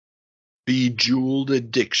Bejeweled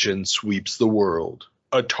addiction sweeps the world.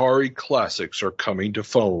 Atari classics are coming to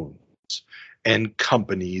phones, and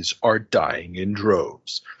companies are dying in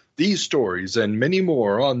droves. These stories and many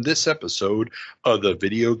more on this episode of the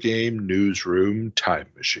Video Game Newsroom Time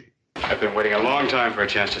Machine. I've been waiting a long time for a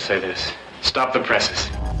chance to say this. Stop the presses.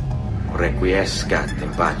 Requiescat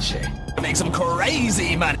in pace. Makes him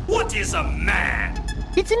crazy, man. What is a man?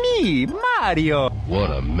 It's me, Mario.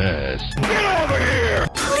 What a mess. Get over here!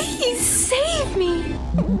 Please save me.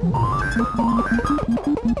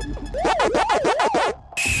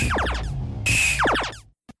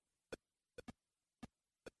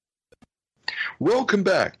 Welcome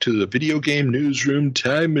back to the Video Game Newsroom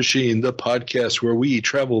Time Machine, the podcast where we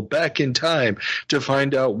travel back in time to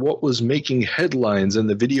find out what was making headlines in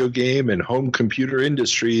the video game and home computer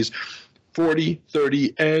industries 40,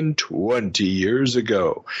 30, and 20 years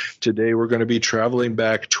ago. Today we're going to be traveling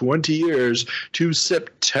back 20 years to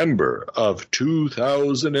September of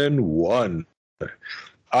 2001.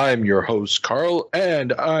 I'm your host, Carl,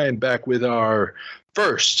 and I'm back with our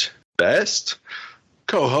first best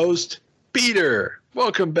co-host, Peter.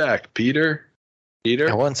 Welcome back, Peter. Peter?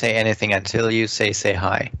 I won't say anything until you say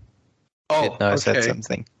hi. Oh, Didn't know I said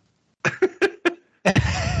something.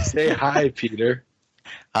 Say hi, Peter.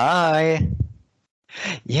 Hi.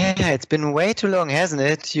 Yeah, it's been way too long, hasn't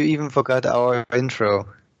it? You even forgot our intro.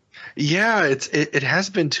 Yeah, it has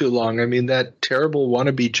been too long. I mean, that terrible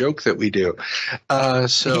wannabe joke that we do.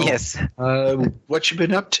 Yes. What you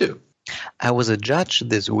been up to? I was a judge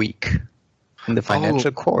this week in the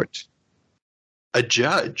financial court. A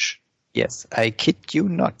judge? Yes, I kid you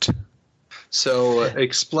not. So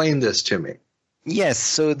explain this to me. Yes,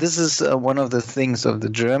 so this is one of the things of the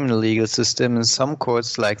German legal system. In some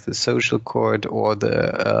courts, like the social court or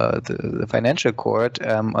the financial court,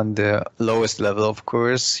 on the lowest level, of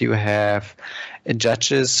course, you have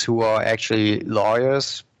judges who are actually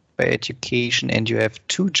lawyers by education, and you have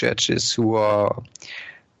two judges who are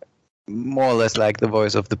more or less like the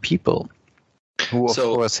voice of the people, who of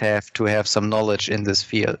course have to have some knowledge in this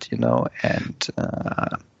field, you know. And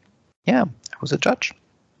I was a judge.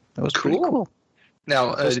 It was pretty cool.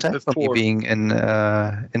 Now, first time for me being in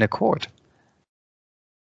a court.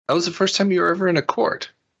 That was the first time you were ever in a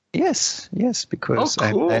court? Yes, because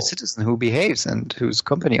I'm a citizen who behaves and whose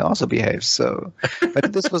company also behaves. So,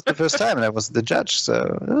 but this was the first time, and I was the judge,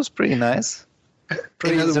 so it was pretty nice.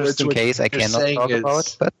 Pretty interesting case I cannot talk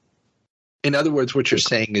about. But in other words, what you're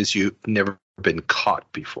saying is you've never been caught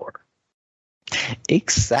before.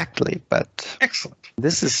 Exactly, but excellent.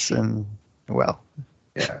 This is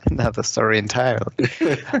another story entirely.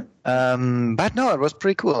 But no, it was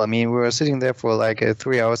pretty cool. I mean, we were sitting there for like a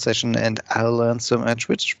 3-hour session, and I learned so much,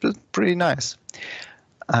 which was pretty nice.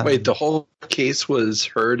 Wait, the whole case was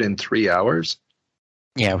heard in 3 hours?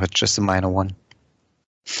 Yeah, but just a minor one.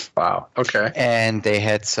 Wow. Okay. And they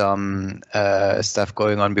had some stuff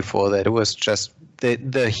going on before that. It was just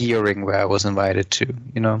the hearing where I was invited to,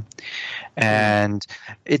 you know. And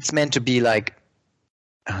it's meant to be like,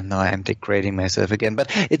 oh no, I'm degrading myself again.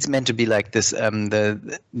 But it's meant to be like this.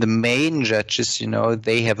 The main judges, you know,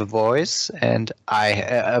 they have a voice, and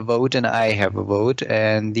a vote, and I have a vote,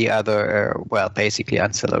 and the other, basically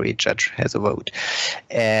ancillary judge has a vote.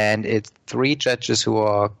 And it's 3 judges who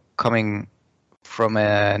are coming from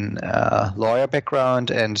a lawyer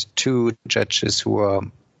background, and 2 judges who are,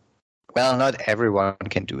 not everyone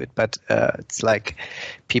can do it, but it's like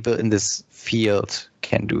people in this field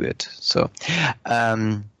can do it. So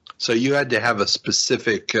you had to have a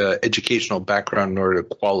specific educational background in order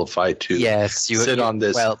to qualify to sit on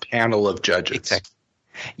this panel of judges. Exactly.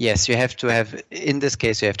 Yes, you have to have, in this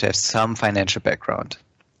case, you have to have some financial background,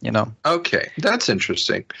 you know. Okay, that's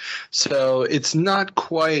interesting. So it's not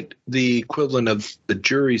quite the equivalent of the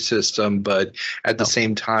jury system, but at the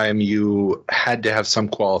same time, you had to have some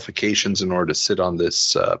qualifications in order to sit on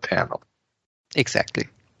this panel. Exactly.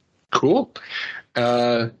 Cool.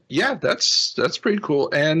 That's pretty cool.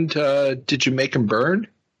 And did you make them burn?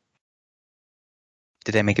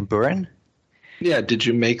 Did I make it burn? Yeah. Did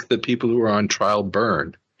you make the people who were on trial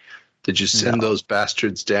burn? Did you send those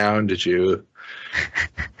bastards down? Did you?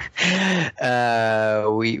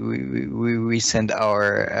 We sent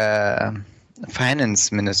our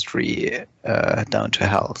finance ministry down to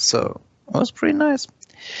hell. So it was pretty nice.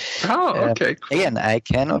 Oh, okay. Cool. Again, I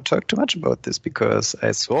cannot talk too much about this because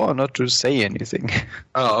I swore not to say anything.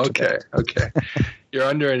 Oh, okay. Okay. You're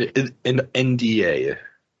under an NDA,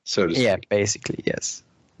 so to speak. Yeah, basically, yes.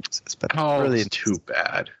 But really, it's too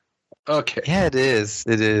bad. Okay. Yeah, it is.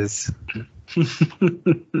 It is.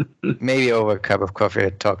 Maybe over a cup of coffee,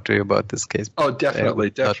 I'd talk to you about this case. Oh,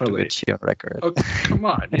 definitely. Not to it here on record. Oh, come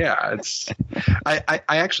on. Yeah. I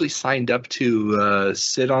actually signed up to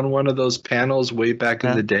sit on one of those panels way back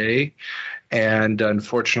in the day. And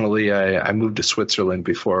unfortunately, I moved to Switzerland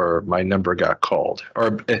before my number got called.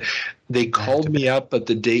 Or they called me up, but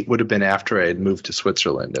the date would have been after I had moved to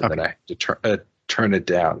Switzerland. And then I had to turn it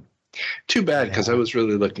down. Too bad, because I was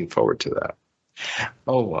really looking forward to that.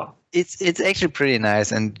 Oh, well. It's actually pretty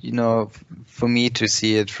nice, and for me to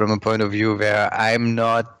see it from a point of view where I'm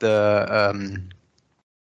not the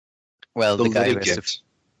guy who has to.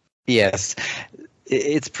 Yes,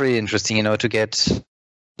 it's pretty interesting, to get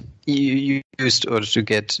used or to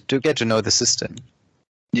get to know the system.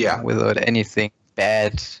 Yeah, without anything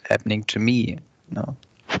bad happening to me. No.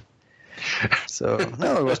 So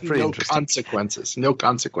no, it was pretty interesting. No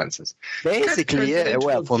consequences. Basically, yeah.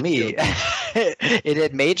 Well, for me, it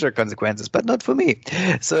had major consequences, but not for me.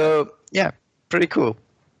 So yeah, pretty cool.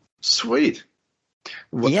 Sweet.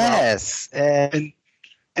 Well, yes, and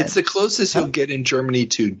it's the closest you'll get in Germany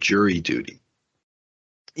to jury duty.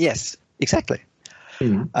 Yes, exactly.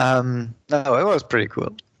 Mm-hmm. No, it was pretty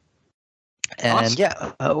cool. And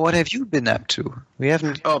awesome. What have you been up to? We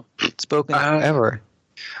haven't spoken ever.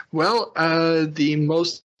 Well, the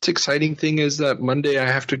most exciting thing is that Monday I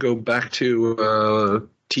have to go back to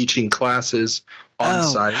teaching classes on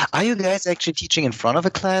site. Are you guys actually teaching in front of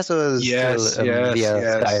a class, or yes.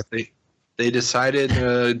 They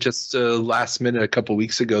decided just last minute a couple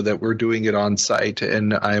weeks ago that we're doing it on site,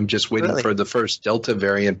 and I'm just waiting for the first Delta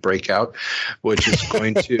variant breakout, which is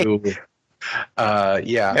going to,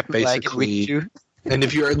 basically. And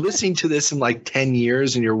if you're listening to this in like 10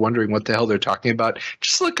 years and you're wondering what the hell they're talking about,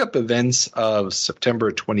 just look up events of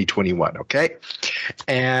September 2021, okay?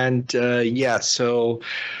 And so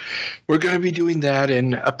we're going to be doing that.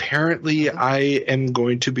 And apparently I am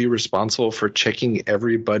going to be responsible for checking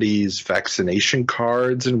everybody's vaccination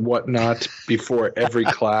cards and whatnot before every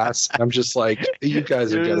class. I'm just like, you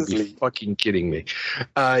guys are going to be fucking kidding me.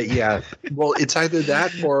 Well, it's either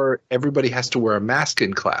that or everybody has to wear a mask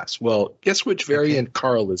in class. Well, guess which variant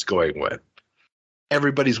Carl is going with?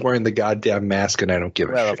 Everybody's wearing the goddamn mask, and I don't give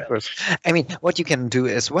a shit. Well, of course. I mean, what you can do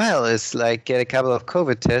as well is like get a couple of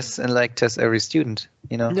COVID tests and like test every student.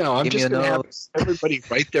 No, I'm just going to have everybody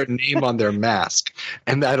write their name on their mask,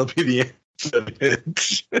 and that'll be the end of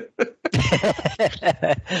it.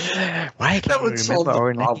 Why can't that would solve the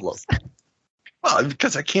problem? Well,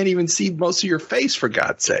 because I can't even see most of your face, for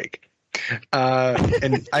God's sake.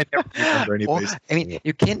 And I never remember anybody's. I mean,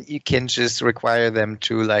 you can just require them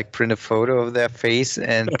to like print a photo of their face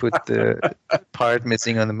and put the part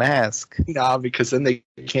missing on the mask. No, because then they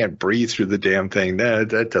can't breathe through the damn thing.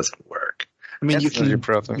 That doesn't work. I mean, That's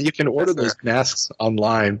you can order those masks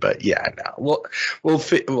online, but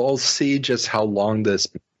we'll see just how long this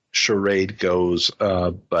charade goes.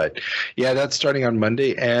 But yeah, that's starting on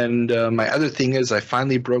Monday. And my other thing is, I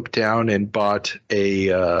finally broke down and bought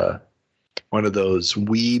one of those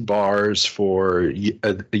Wii bars for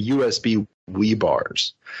the USB Wii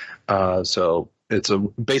bars. So it's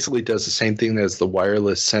basically does the same thing as the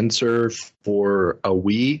wireless sensor for a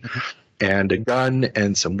Wii, and a gun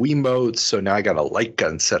and some Wiimotes. So now I got a light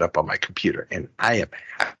gun set up on my computer, and I am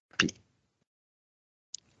happy.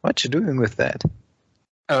 What you doing with that?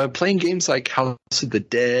 Playing games like House of the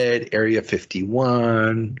Dead, Area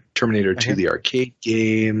 51, Terminator 2, the arcade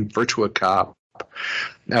game, Virtua Cop.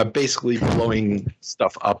 Basically blowing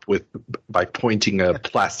stuff up by pointing a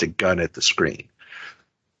plastic gun at the screen.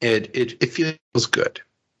 It feels good.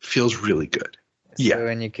 Feels really good. So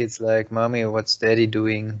when your kid's like, "Mommy, what's Daddy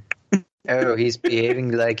doing?" Oh, he's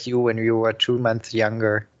behaving like you when you were 2 months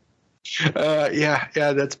younger.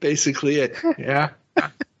 That's basically it. Yeah.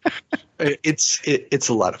 It's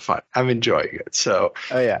a lot of fun. I'm enjoying it. So,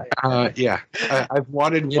 I've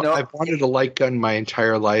wanted a light gun my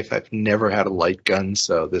entire life. I've never had a light gun,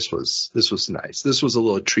 so this was nice. This was a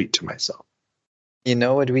little treat to myself. You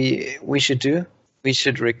know what we should do? We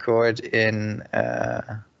should record in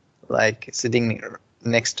like sitting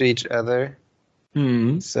next to each other.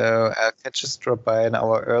 So I could just drop by an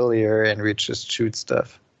hour earlier and we just shoot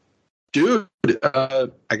stuff. Dude,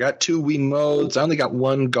 I got 2 Wiimotes. I only got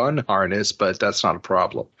 1 gun harness, but that's not a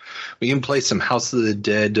problem. We can play some House of the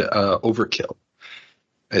Dead Overkill.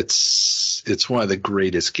 It's one of the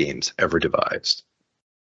greatest games ever devised.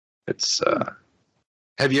 It's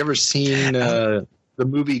have you ever seen the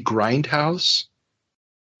movie Grindhouse?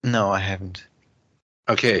 No, I haven't.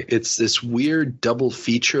 Okay, it's this weird double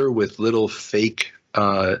feature with little fake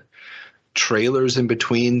trailers in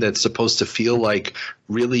between that's supposed to feel like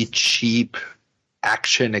really cheap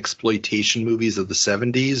action exploitation movies of the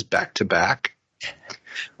 70s back to back.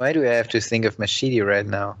 Why do I have to think of Machete right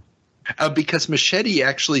now? Because Machete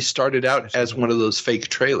actually started out as one of those fake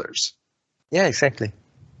trailers. Yeah, exactly.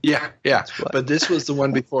 Yeah. But this was the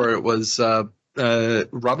one before. It was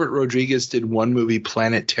Robert Rodriguez did one movie,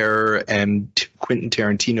 Planet Terror, and Quentin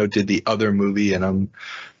Tarantino did the other movie, and I'm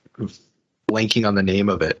blanking on the name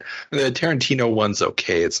of it. The Tarantino one's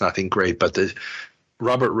okay. It's nothing great, but the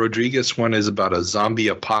Robert Rodriguez one is about a zombie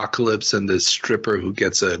apocalypse and this stripper who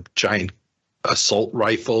gets a giant assault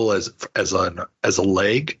rifle as a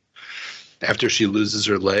leg after she loses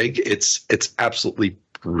her leg. It's absolutely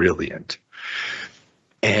brilliant.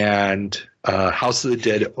 And House of the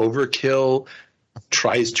Dead Overkill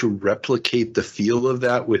tries to replicate the feel of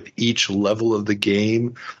that with each level of the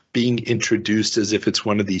game being introduced as if it's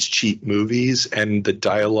one of these cheap movies, and the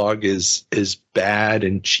dialogue is bad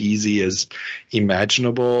and cheesy as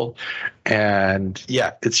imaginable. And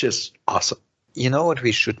yeah, it's just awesome. You know what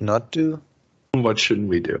we should not do? What shouldn't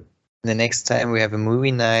we do? The next time we have a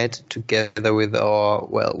movie night together with our,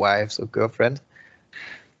 wives or girlfriend,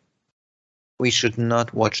 we should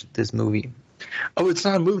not watch this movie. Oh, it's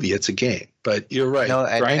not a movie; it's a game. But you're right. No,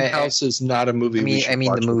 Grindhouse is not a movie. I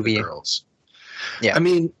mean the movie. With the girls. Yeah. I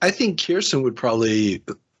mean, I think Kirsten would probably.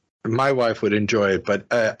 My wife would enjoy it, but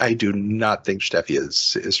I do not think Steffi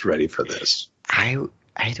is ready for this. I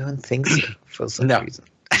don't think so for some reason.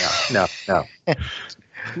 No.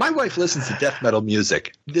 My wife listens to death metal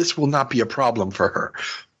music. This will not be a problem for her.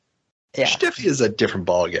 Yeah. Steffi is a different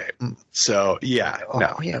ballgame. So yeah,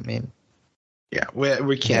 no. Yeah, I mean. Yeah,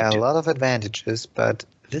 we can't. Yeah, a lot of advantages, but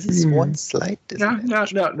this is one slight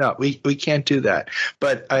disadvantage. No. We can't do that.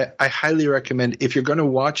 But I highly recommend, if you're going to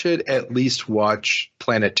watch it, at least watch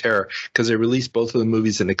Planet Terror, because they released both of the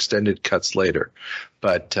movies in extended cuts later.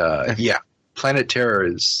 But yeah, Planet Terror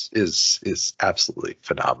is absolutely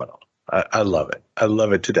phenomenal. I love it. I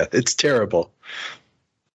love it to death. It's terrible.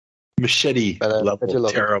 Machete level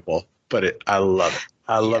terrible, but I love it.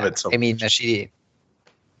 I love it so much. I mean, Machete.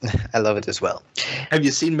 I love it as well. Have you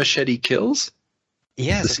seen Machete Kills?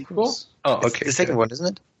 Yes, the sequel? Oh, okay. It's the second one,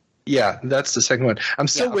 isn't it? Yeah, that's the second one. I'm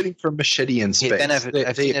still waiting for Machete in Space.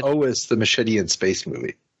 Yeah, they owe us the Machete in Space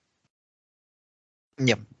movie.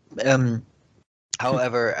 Yeah.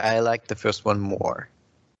 However, I like the first one more.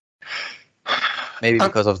 Maybe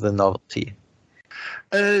because of the novelty.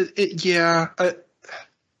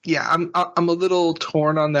 Yeah, I'm a little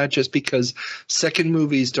torn on that, just because second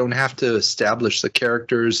movies don't have to establish the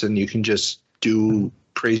characters and you can just do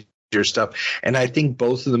crazier stuff. And I think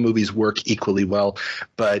both of the movies work equally well.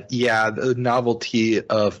 But yeah, the novelty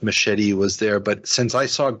of Machete was there. But since I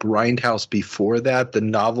saw Grindhouse before that, the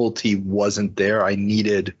novelty wasn't there. I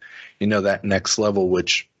needed, that next level,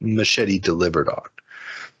 which Machete delivered on.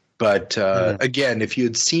 But again, if you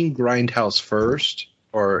had seen Grindhouse first,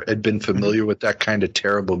 or had been familiar with that kind of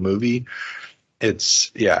terrible movie,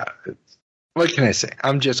 what can I say?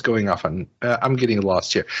 I'm just going off on, I'm getting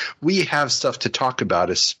lost here. We have stuff to talk about,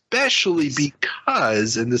 especially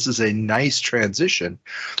because, and this is a nice transition,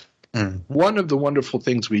 one of the wonderful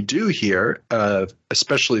things we do here,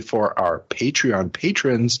 especially for our Patreon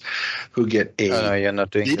patrons who get a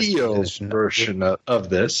video version of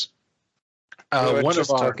this, we were just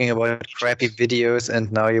talking about crappy videos, and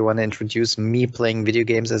now you want to introduce me playing video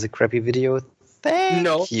games as a crappy video?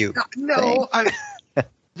 Thank you. No.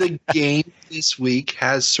 The game this week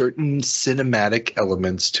has certain cinematic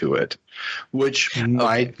elements to it, which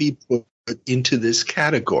might be put into this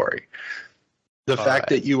category. The fact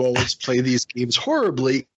that you always play these games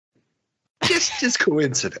horribly, just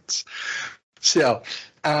coincidence. So,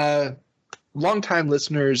 longtime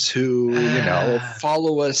listeners who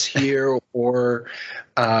follow us here or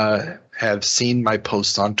have seen my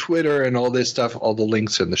posts on Twitter and all this stuff, all the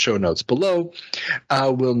links in the show notes below,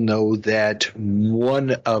 will know that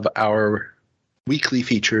one of our weekly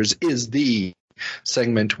features is the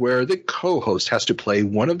segment where the co-host has to play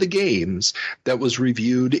one of the games that was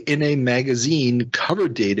reviewed in a magazine cover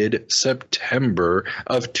dated September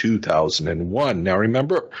of 2001. Now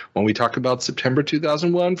remember, when we talk about September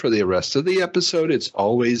 2001 for the rest of the episode, it's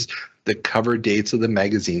always the cover dates of the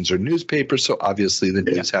magazines or newspapers, so obviously the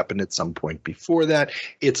news happened at some point before that.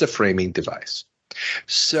 It's a framing device.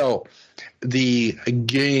 So the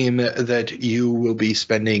game that you will be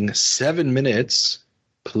spending 7 minutes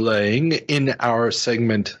playing in our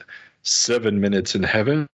segment 7 Minutes in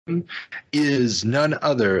Heaven is none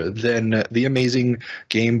other than the amazing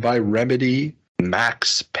game by Remedy,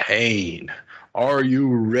 Max Payne. Are you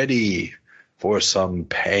ready for some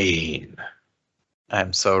pain?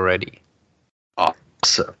 I'm so ready.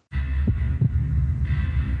 Awesome.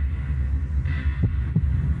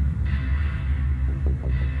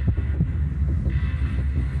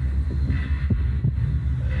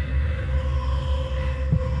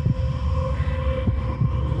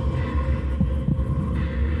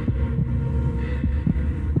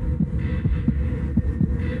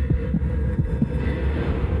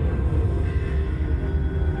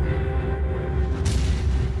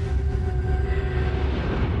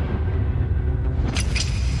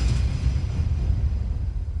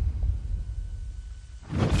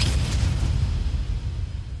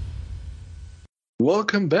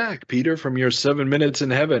 Welcome back, Peter, from your 7 minutes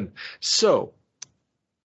in heaven. So,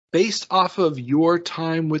 based off of your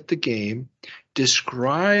time with the game,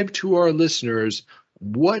 describe to our listeners,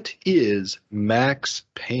 what is Max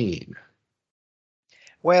Payne?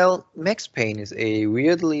 Well, Max Payne is a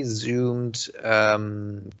weirdly zoomed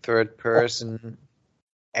third-person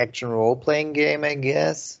action role-playing game, I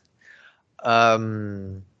guess.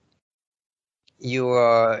 You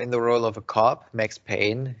are in the role of a cop, Max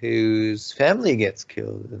Payne, whose family gets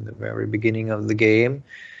killed in the very beginning of the game,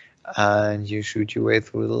 and you shoot your way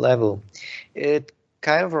through the level. It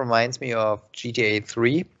kind of reminds me of GTA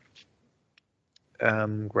 3,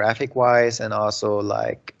 graphic-wise, and also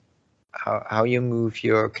like how you move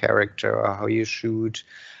your character or how you shoot.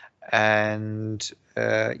 And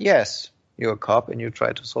yes, you're a cop and you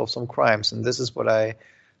try to solve some crimes. And this is what I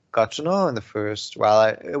got to know in the first,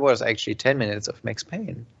 it was actually 10 minutes of Max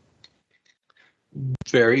Payne.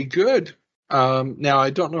 Very good. Now, I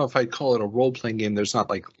don't know if I'd call it a role-playing game. There's not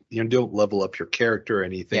like, you don't level up your character or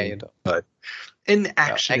anything. Yeah, you don't. But an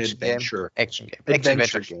action adventure. Action game.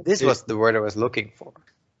 Adventure game. This was the word I was looking for.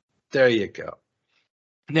 There you go.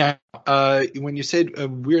 Now, when you said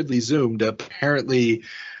weirdly zoomed, apparently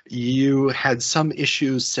you had some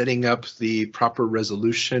issues setting up the proper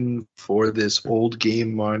resolution for this old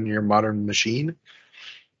game on your modern machine?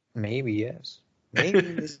 Maybe, yes. Maybe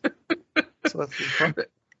this was the problem.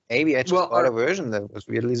 Maybe I just bought a version that was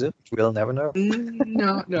weirdly zoomed. We'll never know.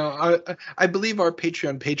 No. I believe our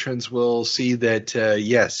Patreon patrons will see that,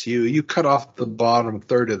 yes, you cut off the bottom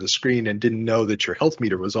third of the screen and didn't know that your health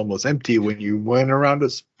meter was almost empty when you went around a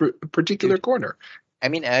particular corner. I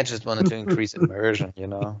mean, I just wanted to increase immersion, you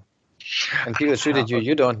know. When people shoot at you,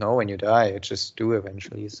 you don't know when you die. You just do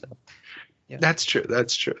eventually. So, yeah. That's true.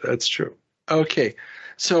 Okay.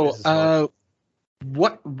 So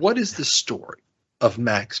what is the story of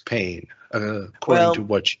Max Payne, according to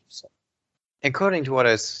what you saw? According to what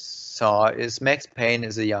I saw, is Max Payne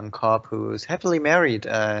is a young cop who is happily married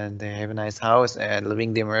and they have a nice house and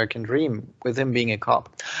living the American dream with him being a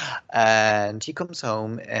cop. And he comes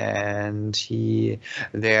home and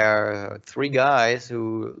there are three guys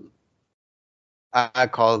who I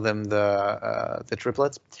call them the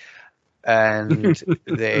triplets. And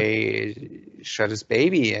they shot his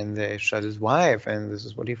baby and they shot his wife, and this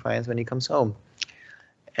is what he finds when he comes home.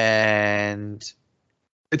 And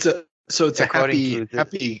it's a happy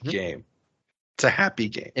game. It's a happy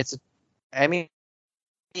game. I mean,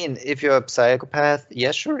 if you're a psychopath,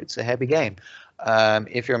 yes, sure, it's a happy game.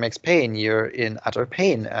 If you're Max Payne, you're in utter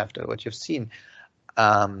pain after what you've seen.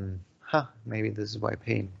 Maybe this is why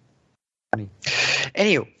pain.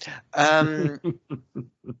 Anyway,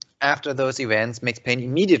 after those events, Max Payne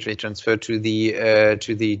immediately transferred to the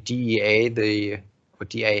DEA, the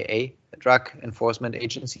DIA, the Drug Enforcement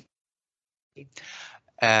Agency,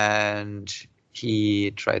 and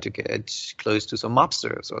he tried to get close to some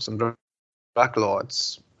mobsters or some drug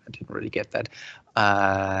lords. I didn't really get that.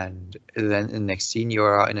 And then in the next scene,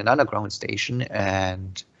 you're in an underground station,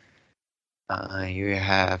 and you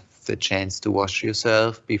have the chance to wash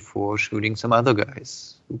yourself before shooting some other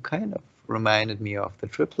guys who kind of reminded me of the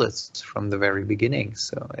triplets from the very beginning.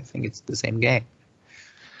 So I think it's the same game.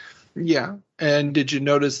 Yeah. And did you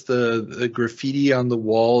notice the graffiti on the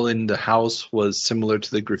wall in the house was similar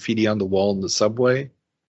to the graffiti on the wall in the subway?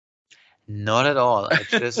 Not at all. I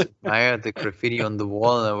just admired the graffiti on the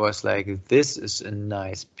wall, and I was like, this is a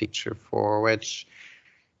nice picture for which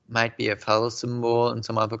might be a phallus symbol in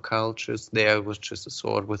some other cultures. There was just a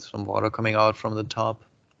sword with some water coming out from the top.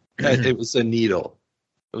 It was a needle.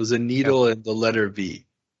 It was a needle and the letter V.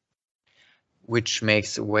 Which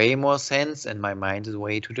makes way more sense, and my mind is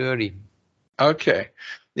way too dirty. Okay.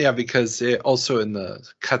 Yeah, because also in the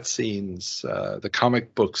cutscenes, the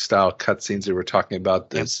comic book style cutscenes, they were talking about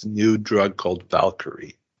this new drug called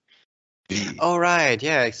Valkyrie. Oh, right.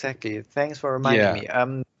 Yeah, exactly. Thanks for reminding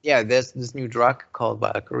me. There's this new drug called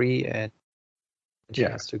Valkyrie, and he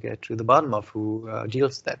has to get to the bottom of who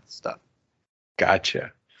deals that stuff.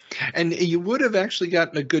 Gotcha. And you would have actually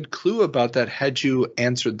gotten a good clue about that had you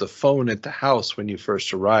answered the phone at the house when you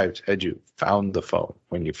first arrived, had you found the phone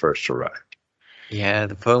when you first arrived. Yeah,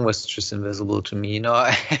 the phone was just invisible to me.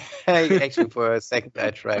 I actually, for a second,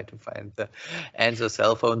 I tried to find the answer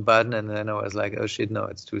cell phone button, and then I was like, oh shit, no,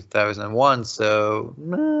 it's 2001, so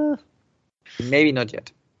maybe not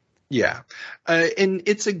yet. Yeah. And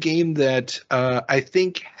it's a game that I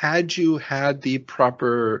think had you had the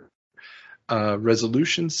proper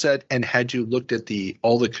resolution set and had you looked at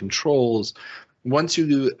all the controls, once you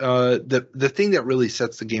do, the thing that really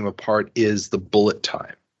sets the game apart is the bullet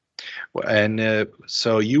time. And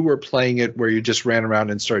so you were playing it where you just ran around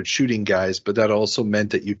and started shooting guys, but that also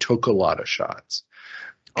meant that you took a lot of shots.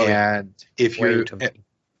 And if you're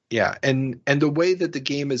and the way that the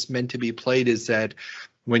game is meant to be played is that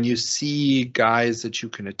when you see guys that you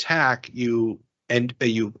can attack, you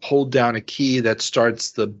hold down a key that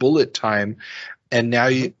starts the bullet time, and now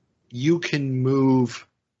you can move.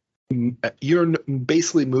 You're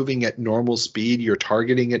basically moving at normal speed. You're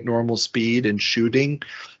targeting at normal speed and shooting,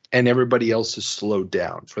 and everybody else is slowed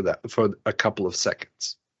down for a couple of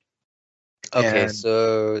seconds. Okay,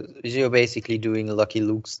 so you're basically doing Lucky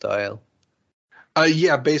Luke style.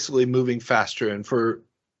 Yeah, basically moving faster. And for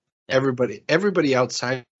everybody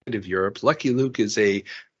outside of Europe, Lucky Luke is a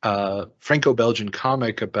Franco-Belgian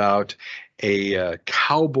comic about a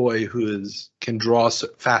cowboy who can draw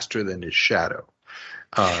faster than his shadow.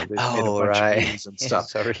 They've made a bunch of movies and stuff.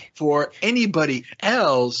 Sorry. For anybody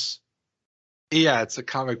else, it's a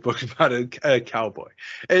comic book about a cowboy.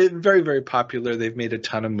 Very, very popular. They've made a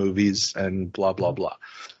ton of movies and blah, blah, blah.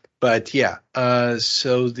 But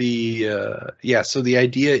so the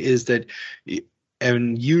idea is that,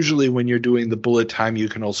 and usually when you're doing the bullet time, you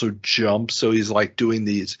can also jump. So he's like doing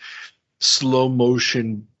these slow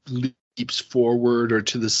motion leaps forward or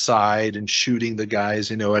to the side and shooting the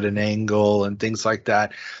guys, at an angle and things like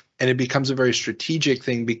that. And it becomes a very strategic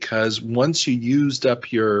thing because once you used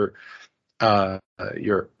up your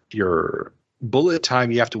bullet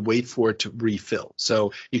time, you have to wait for it to refill.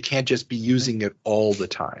 So you can't just be using it all the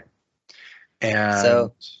time. And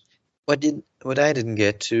so what I didn't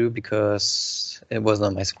get to because it wasn't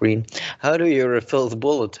on my screen. How do you refill the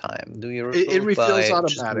bullet time? Do you refill it refills by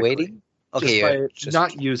automatically? Just waiting? Okay, just by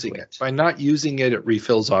not using it. By not using it, it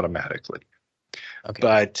refills automatically. Okay.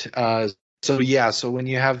 But so when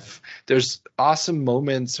you have, there's awesome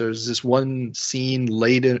moments. There's this one scene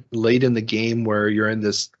late in the game where you're in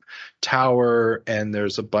this tower and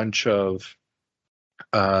there's a bunch of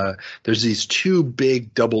there's these two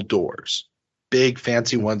big double doors, big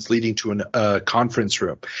fancy ones leading to a conference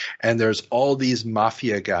room, and there's all these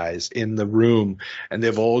mafia guys in the room, and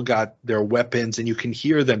they've all got their weapons, and you can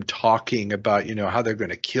hear them talking about how they're going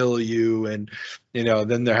to kill you, and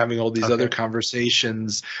then they're having all these other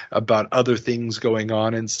conversations about other things going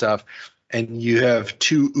on and stuff. And you have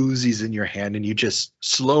two Uzis in your hand, and you just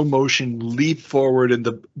slow motion leap forward, and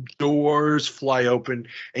the doors fly open.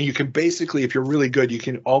 And you can basically, if you're really good, you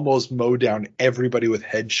can almost mow down everybody with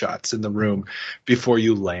headshots in the room before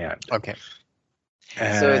you land. Okay.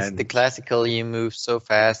 So it's the classical, you move so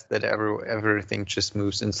fast that everything just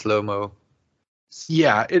moves in slow-mo.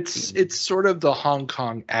 Yeah, it's sort of the Hong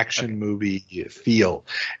Kong action movie feel.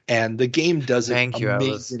 And the game does it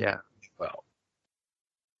amazingly well.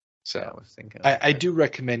 So I do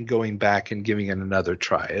recommend going back and giving it another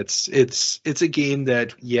try. It's a game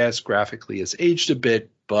that, yes, graphically is aged a bit,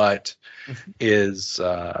 but is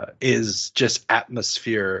just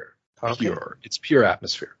atmosphere pure. It's pure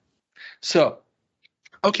atmosphere. So,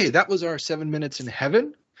 okay, that was our 7 minutes in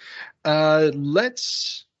heaven.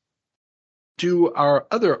 Let's do our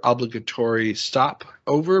other obligatory stop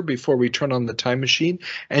over before we turn on the time machine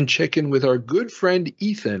and check in with our good friend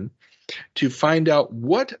Ethan to find out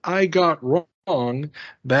what I got wrong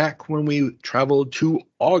back when we traveled to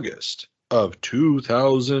August of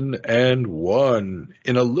 2001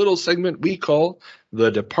 in a little segment we call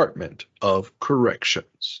the Department of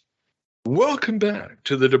Corrections. Welcome back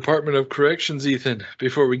to the Department of Corrections, Ethan.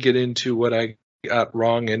 Before we get into what I got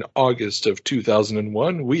wrong in August of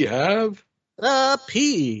 2001, we have the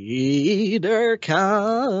Peter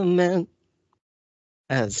comment.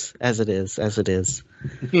 As it is.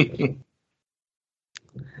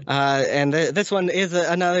 And this one is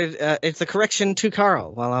another. It's a correction to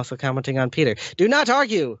Carl, while also commenting on Peter. Do not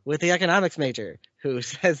argue with the economics major, who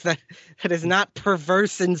says that is not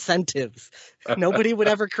perverse incentives. Nobody would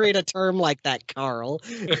ever create a term like that, Carl.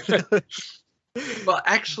 Well,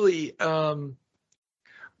 actually, why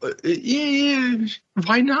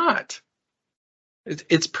not?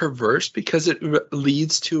 It's perverse because it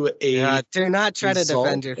leads to a. Do not try to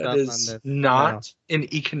defend yourself on this. Not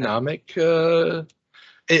an economic.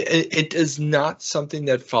 It is not something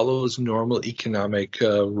that follows normal economic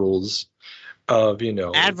rules of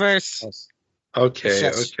adverse. Okay.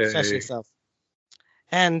 Shush yourself.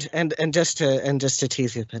 And just to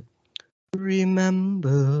tease you a bit.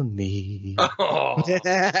 Remember me. It's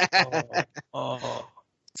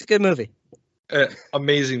a good movie.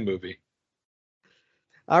 Amazing movie.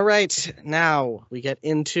 All right, now we get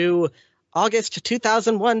into August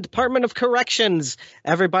 2001, Department of Corrections.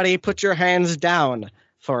 Everybody put your hands down,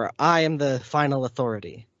 for I am the final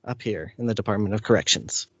authority up here in the Department of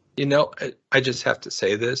Corrections. I just have to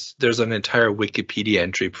say this. There's an entire Wikipedia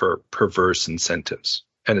entry for perverse incentives,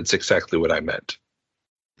 and it's exactly what I meant.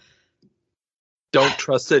 Don't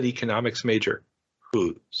trust an economics major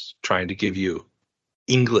who's trying to give you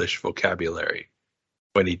English vocabulary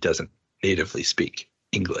when he doesn't natively speak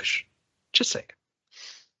English. Just saying.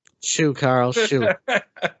 Shoo, Carl, shoo.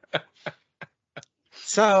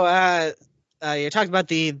 So, you talked about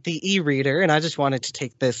the e-reader, and I just wanted to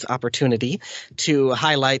take this opportunity to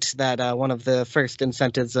highlight that one of the first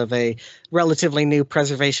incentives of a relatively new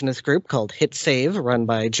preservationist group called Hit Save, run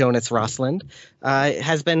by Jonas Rosland,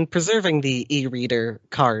 has been preserving the e-reader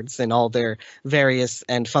cards in all their various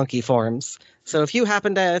and funky forms. So if you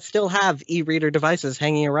happen to still have e-reader devices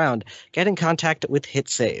hanging around, get in contact with Hit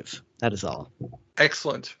Save. That is all.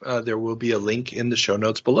 Excellent. There will be a link in the show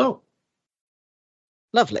notes below.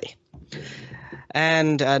 Lovely.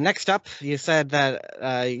 And next up, you said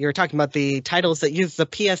that you were talking about the titles that use the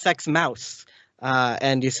PSX mouse.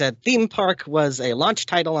 And you said Theme Park was a launch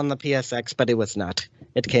title on the PSX, but it was not.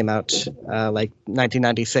 It came out like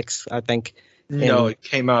 1996, I think. No, it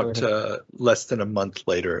came out less than a month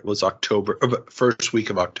later. It was October, first week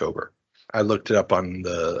of October. I looked it up on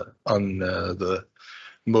the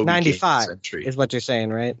Moby 95 entry. Is what you're saying,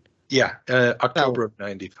 right? Yeah, October of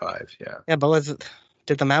 95, yeah. Yeah, but when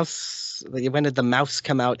did the mouse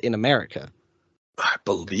come out in America? I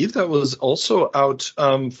believe that was also out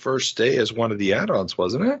first day as one of the add-ons,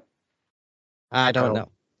 wasn't it? I don't know.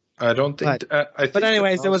 I don't think. But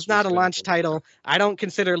anyways, it was not a launch title. I don't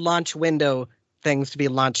consider launch window things to be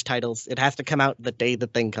launch titles. It has to come out the day the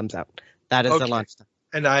thing comes out. That is the launch title.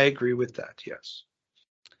 And I agree with that, yes.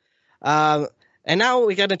 And now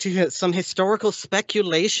we got into some historical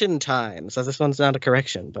speculation time. So this one's not a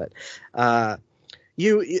correction, but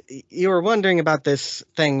you were wondering about this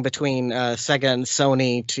thing between Sega and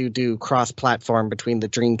Sony to do cross-platform between the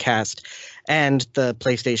Dreamcast and the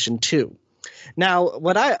PlayStation 2. Now,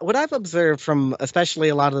 what I've observed from especially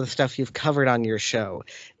a lot of the stuff you've covered on your show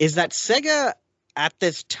is that Sega at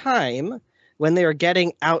this time, when they were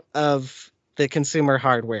getting out of the consumer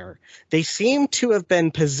hardware, they seem to have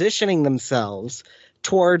been positioning themselves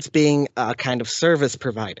towards being a kind of service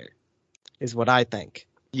provider, is what I think.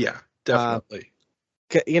 Yeah, definitely.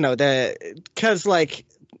 Because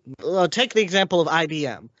take the example of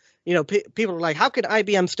IBM. People are like, how could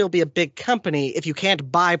IBM still be a big company if you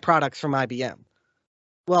can't buy products from IBM?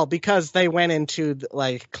 Well, because they went into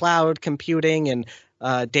like cloud computing and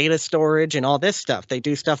data storage and all this stuff. They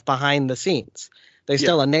do stuff behind the scenes. They're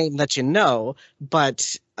still a name that you know,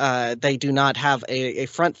 but they do not have a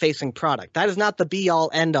front-facing product. That is not the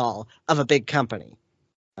be-all, end-all of a big company.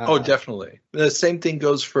 Definitely. The same thing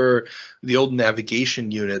goes for the old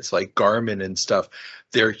navigation units like Garmin and stuff.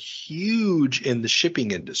 They're huge in the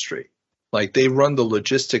shipping industry. Like they run the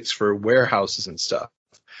logistics for warehouses and stuff,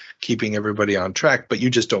 keeping everybody on track. But you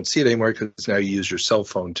just don't see it anymore because now you use your cell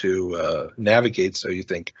phone to navigate. So you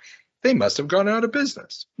think they must have gone out of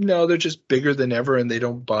business. No, they're just bigger than ever and they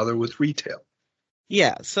don't bother with retail.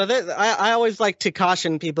 Yeah. So I always like to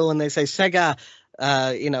caution people when they say Sega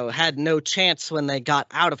had no chance when they got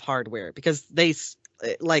out of hardware, because this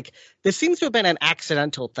seems to have been an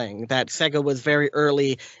accidental thing that Sega was very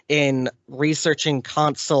early in researching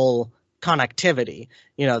console connectivity.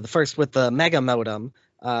 The first with the Mega Modem,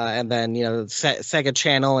 and then Sega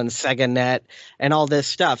Channel and Sega Net and all this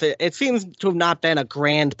stuff. It seems to have not been a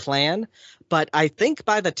grand plan, but I think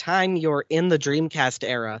by the time you're in the Dreamcast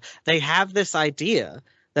era, they have this idea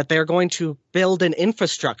that they're going to build an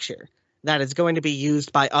infrastructure that is going to be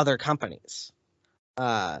used by other companies.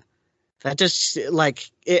 That just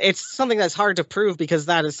it's something that's hard to prove, because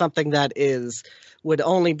that is something that would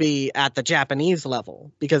only be at the Japanese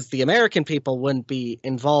level, because the American people wouldn't be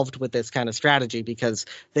involved with this kind of strategy because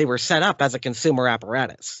they were set up as a consumer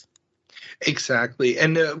apparatus. Exactly.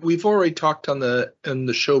 And we've already talked on the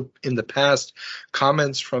show in the past,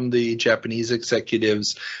 comments from the Japanese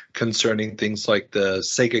executives concerning things like the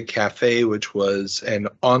Sega Cafe, which was an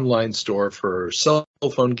online store for cell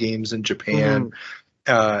phone games in Japan.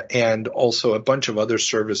 And also a bunch of other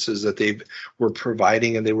services that they were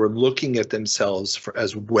providing, and they were looking at themselves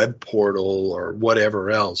as web portal or whatever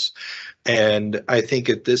else. And I think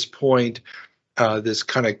at this point, this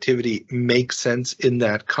connectivity makes sense in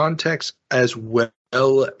that context, as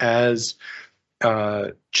well as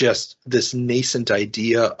just this nascent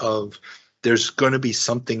idea of there's going to be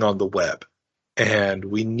something on the web. And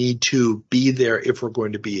we need to be there if we're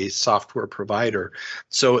going to be a software provider.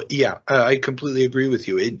 So, yeah, I completely agree with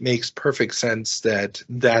you. It makes perfect sense that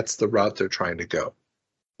that's the route they're trying to go.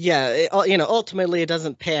 Yeah, ultimately it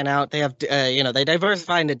doesn't pan out. They have, they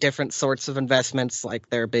diversify into different sorts of investments. Like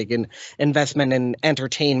they're big in investment in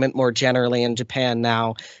entertainment more generally in Japan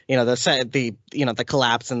now. The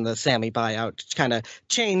collapse and the Sammy buyout kind of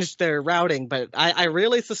changed their routing. But I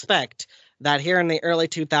really suspect that here in the early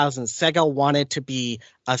 2000s, Sega wanted to be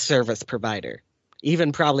a service provider,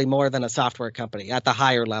 even probably more than a software company at the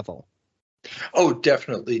higher level. Oh,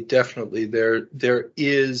 definitely. There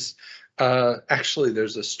is. Actually,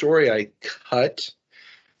 there's a story I cut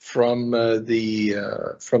from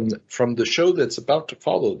the show that's about to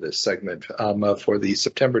follow this segment for the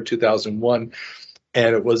September 2001,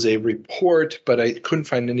 and it was a report, but I couldn't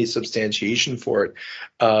find any substantiation for it,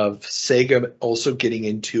 of Sega also getting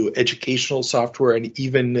into educational software and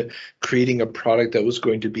even creating a product that was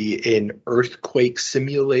going to be an earthquake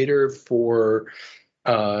simulator for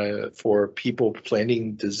people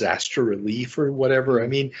planning disaster relief or whatever. I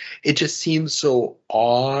mean, it just seems so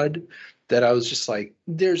odd that I was just like,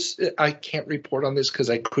 I can't report on this because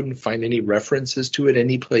I couldn't find any references to it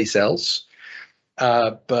anyplace else.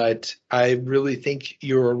 But I really think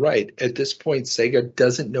you're right. At this point, Sega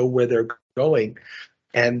doesn't know where they're going,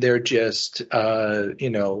 and they're just, throw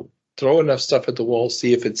enough stuff at the wall,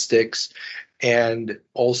 see if it sticks, and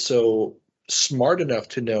also smart enough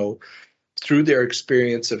to know through their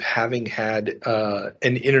experience of having had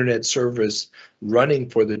an internet service running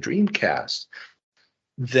for the Dreamcast,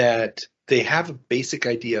 that they have a basic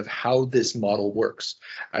idea of how this model works.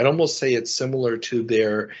 I'd almost say it's similar to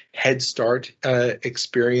their Head Start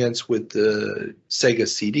experience with the Sega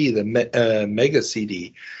CD, the Mega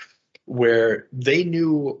CD, where they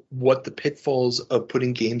knew what the pitfalls of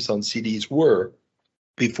putting games on CDs were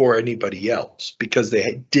before anybody else, because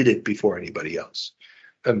they did it before anybody else.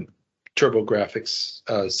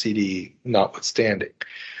 TurboGrafx CD notwithstanding,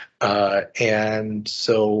 and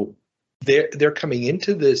so they're coming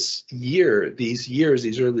into these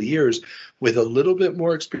early years, with a little bit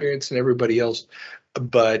more experience than everybody else,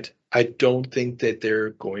 but I don't think that they're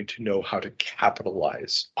going to know how to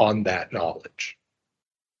capitalize on that knowledge.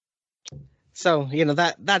 So,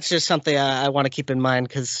 that's just something I want to keep in mind,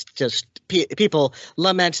 because just people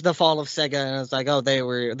lament the fall of Sega, and it's like, oh, they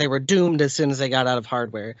were doomed as soon as they got out of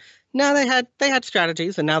hardware. No, they had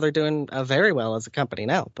strategies, and now they're doing very well as a company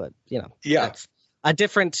now. But that's a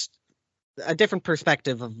different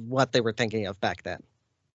perspective of what they were thinking of back then.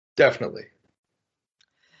 Definitely.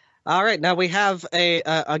 All right, now we have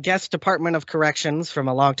a guest Department of Corrections from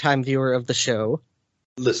a longtime viewer of the show.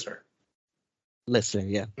 Listener,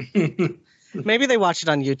 yeah. Maybe they watch it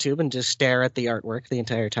on YouTube and just stare at the artwork the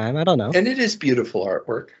entire time. I don't know. And it is beautiful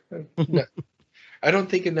artwork. No, I don't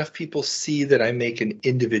think enough people see that I make an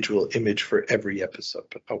individual image for every episode.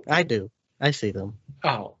 But I do. I see them.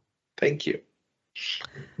 Oh, thank you.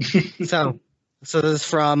 So this is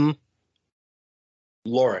from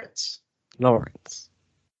Lawrence.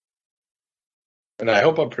 And I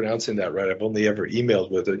hope I'm pronouncing that right. I've only ever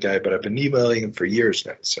emailed with a guy, but I've been emailing him for years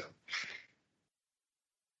now. So,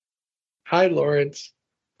 hi, Lawrence.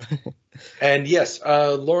 And yes,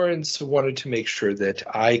 Lawrence wanted to make sure that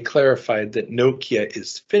I clarified that Nokia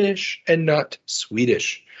is Finnish and not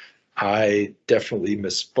Swedish. I definitely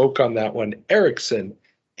misspoke on that one. Ericsson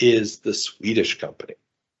is the Swedish company.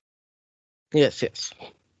 Yes.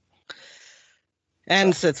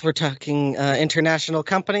 And since we're talking international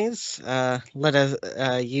companies,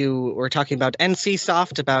 you were talking about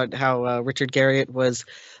NCSoft, about how Richard Garriott was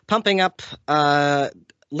pumping up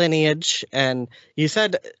Lineage, and you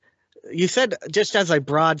said just as a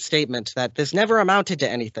broad statement that this never amounted to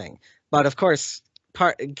anything. But of course,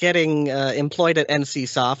 getting employed at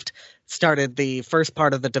NCSoft started the first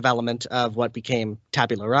part of the development of what became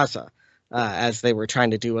Tabula Rasa, as they were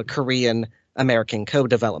trying to do a Korean-American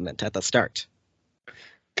co-development at the start.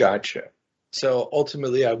 Gotcha. So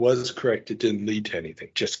ultimately, I was correct. It didn't lead to anything.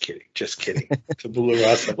 Just kidding. Tabula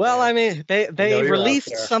Rasa. Well, I mean, they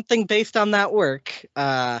released something based on that work.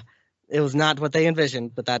 It was not what they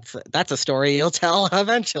envisioned, but that's a story you'll tell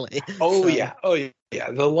eventually. Oh yeah.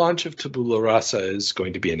 The launch of Tabula Rasa is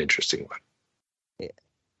going to be an interesting one.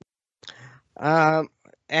 Yeah.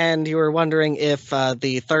 And you were wondering if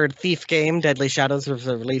the third Thief game, Deadly Shadows, was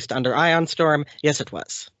released under Ion Storm. Yes, it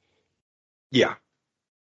was. Yeah.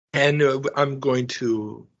 And I'm going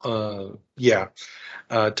to,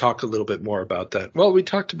 talk a little bit more about that. Well, we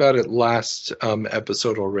talked about it last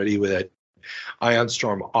episode already with that Ion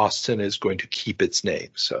Storm Austin is going to keep its name.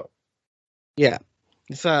 So, yeah.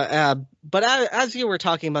 So, but as you were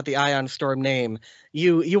talking about the Ion Storm name,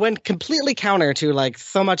 you went completely counter to like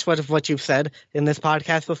so much of what you've said in this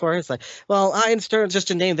podcast before. It's like, well, Ion Storm is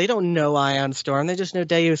just a name. They don't know Ion Storm. They just know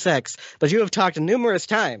Deus Ex. But you have talked numerous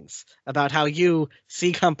times about how you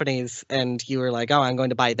see companies and you were like, oh, I'm going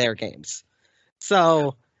to buy their games.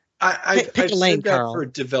 So I've pick a lane, said that Carl. for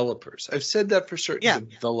developers. I've said that for certain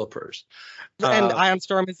developers. And Ion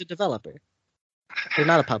Storm is a developer. They're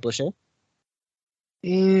not a publisher.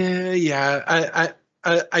 Yeah.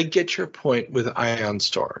 I get your point with Ion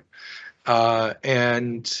Storm,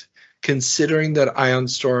 and considering that Ion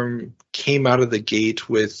Storm came out of the gate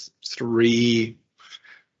with 3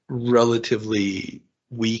 relatively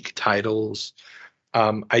weak titles,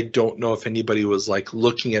 I don't know if anybody was like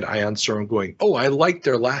looking at Ion Storm going, "Oh, I like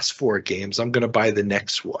their last 4 games. I'm going to buy the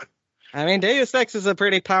next one." I mean, Deus Ex is a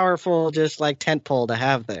pretty powerful, just like tentpole to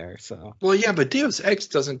have there. So, well, yeah, but Deus Ex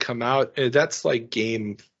doesn't come out. That's like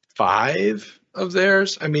game 5 of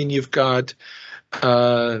theirs. I mean, you've got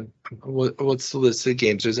what's the list of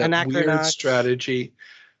games? There's that weird strategy.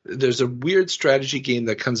 There's a weird strategy game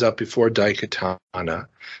that comes out before Daikatana.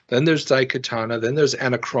 Then there's Daikatana. Then there's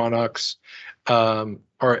Anachronox. Or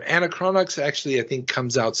Anachronox actually, I think,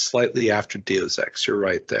 comes out slightly after Deus Ex. You're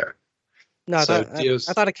right there. No, I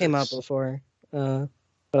thought it came out before, but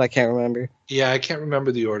I can't remember. Yeah, I can't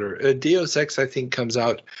remember the order. Deus Ex, I think, comes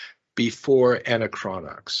out before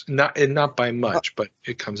Anachronox. Not by much, but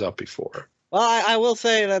it comes out before. Well, I will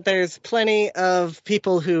say that there's plenty of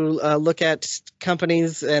people who look at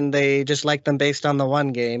companies and they just like them based on the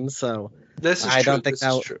one game. So I don't think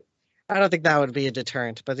that would be a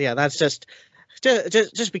deterrent. But yeah, that's just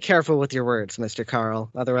be careful with your words, Mr. Carl.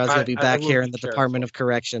 Otherwise, you'll be back here in the Department of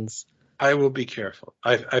Corrections. I will be careful.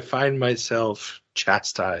 I find myself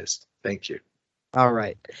chastised. Thank you. All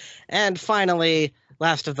right. And finally,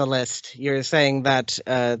 last of the list, you're saying that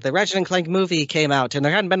the Ratchet & Clank movie came out, and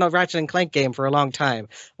there hadn't been a Ratchet & Clank game for a long time.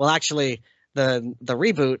 Well, actually, the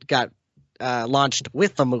reboot got launched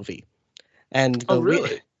with the movie. And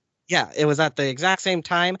really? Yeah, it was at the exact same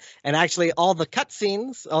time, and actually all the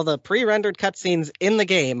cutscenes, all the pre-rendered cutscenes in the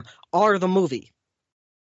game are the movie.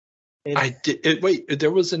 Wait, there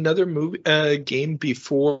was another game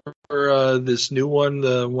before this new one,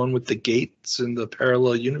 the one with the gates in the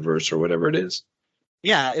parallel universe or whatever it is?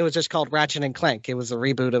 Yeah, it was just called Ratchet & Clank. It was a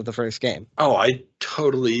reboot of the first game. Oh, I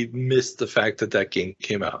totally missed the fact that game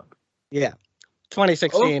came out. Yeah,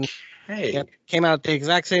 2016. Okay. Yep, came out at the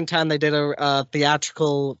exact same time they did a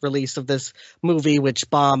theatrical release of this movie, which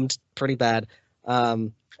bombed pretty bad.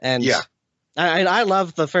 And yeah. I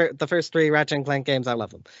love the first 3 Ratchet & Clank games. I love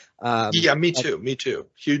them. Yeah, me too.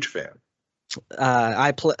 Huge fan.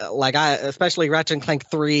 Especially Ratchet & Clank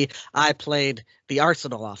 3. I played the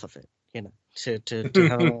Arsenal off of it. You know, to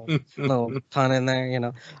have a little pun in there. You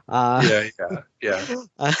know. Yeah.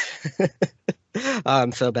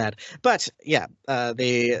 I'm so bad, but yeah,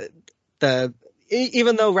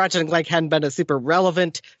 even though Ratchet & Clank hadn't been a super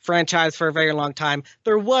relevant franchise for a very long time,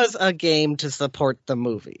 there was a game to support the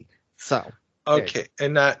movie. So. Okay,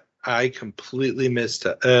 and I completely missed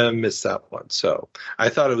that one. So I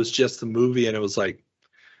thought it was just the movie, and it was like,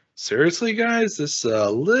 seriously, guys, this is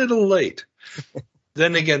a little late.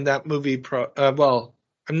 Then again, that movie, well,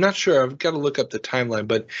 I'm not sure. I've got to look up the timeline,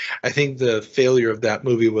 but I think the failure of that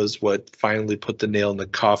movie was what finally put the nail in the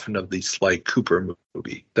coffin of the Sly Cooper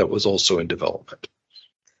movie that was also in development.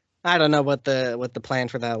 I don't know what the plan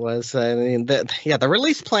for that was. I mean, the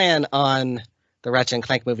release plan on the Ratchet &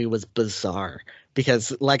 Clank movie was bizarre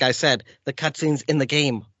because, like I said, the cutscenes in the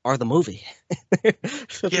game are the movie.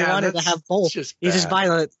 So if you wanted to have both, you just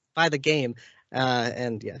buy the game,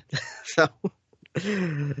 and yeah. So.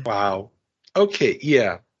 Wow. Okay.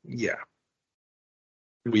 Yeah.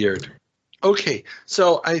 Weird. Okay,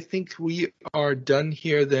 so I think we are done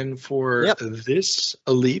here then for this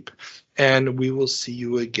leap, and we will see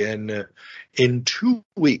you again in 2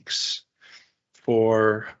 weeks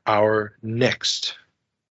for our next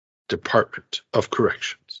Department of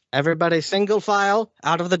Corrections. Everybody single file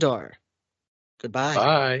out of the door. Goodbye.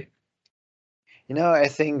 Bye. You know, I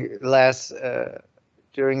think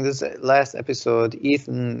during this last episode,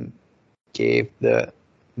 Ethan gave the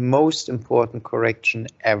most important correction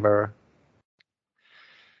ever.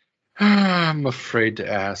 I'm afraid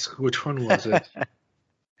to ask. Which one was it?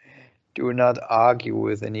 Do not argue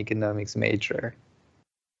with an economics major.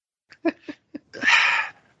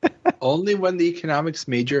 Only when the economics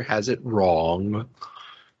major has it wrong.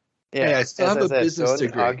 Yeah, I still have a business degree.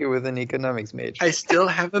 Don't argue with an economics major. I still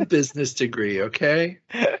have a business degree, okay?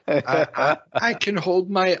 I can hold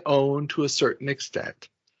my own to a certain extent.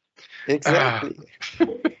 Exactly.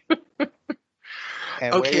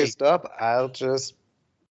 And where you stop, I'll just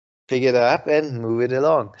pick it up and move it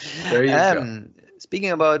along. There you go. Speaking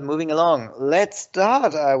about moving along, let's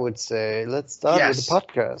start, I would say. Let's start with the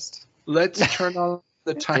podcast. Let's turn on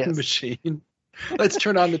the time machine. Let's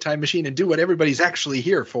turn on the time machine and do what everybody's actually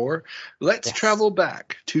here for. Let's travel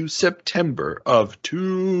back to September of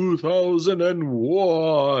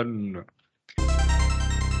 2001.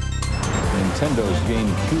 Nintendo's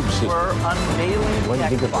GameCube system. We're unveiling the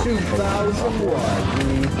Xbox.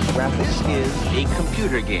 2001. Graphics is a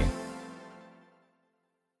computer game.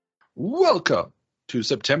 Welcome to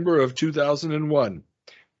September of 2001.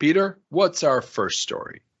 Peter, what's our first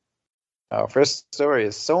story? Our first story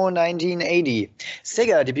is 1980.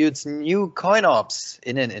 Sega debuts new coin-ops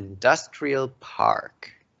in an industrial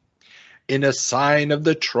park. In a sign of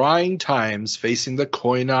the trying times facing the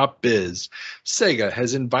coin-op biz, Sega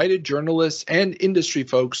has invited journalists and industry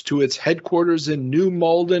folks to its headquarters in New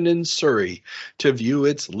Malden in Surrey to view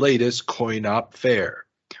its latest coin-op fair.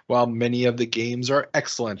 While many of the games are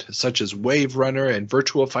excellent, such as Wave Runner and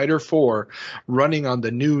Virtua Fighter 4, running on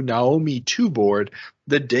the new Naomi 2 board,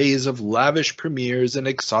 the days of lavish premieres and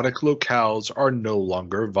exotic locales are no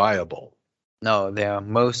longer viable. No, they are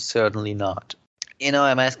most certainly not. You know,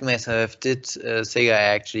 I'm asking myself, did Sega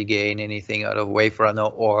actually gain anything out of Wave Runner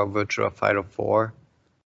or Virtua Fighter 4?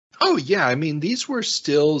 Oh, yeah. I mean, these were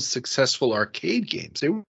still successful arcade games. They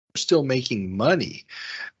were still making money.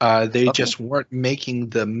 They just weren't making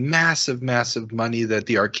the massive money that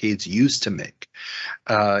the arcades used to make.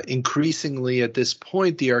 Increasingly, at this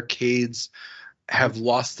point, the arcades have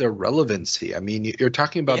lost their relevancy. I mean, you're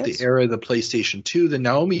talking about the era of the PlayStation 2, the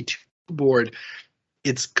Naomi 2 board.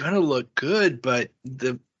 It's going to look good, but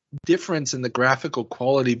the difference in the graphical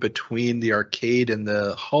quality between the arcade and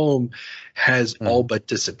the home has all but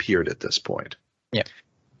disappeared at this point. Yeah.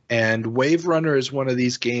 And Wave Runner is one of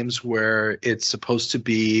these games where it's supposed to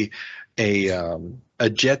be a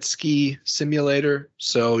jet ski simulator.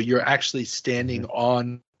 So you're actually standing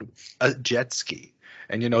on a jet ski.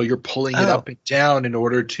 And, you know, you're pulling it up and down in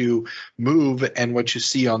order to move. And what you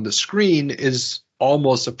see on the screen is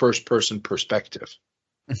almost a first-person perspective.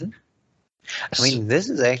 Mm-hmm. I mean, this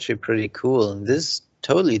is actually pretty cool. And this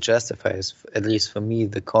totally justifies, at least for me,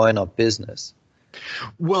 the coin-op business.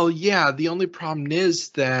 Well, yeah, the only problem is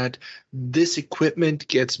that this equipment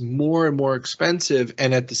gets more and more expensive.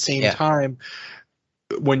 And at the same time,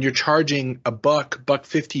 when you're charging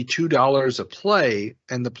 $1.50, $2 a play,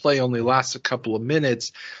 and the play only lasts a couple of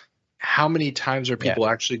minutes, how many times are people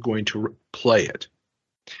actually going to play it?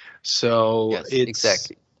 So it's how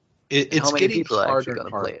many getting people are harder actually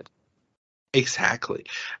going to play it? Exactly.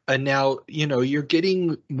 And now, you know, you're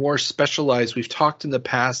getting more specialized. We've talked in the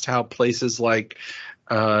past how places like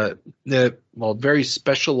very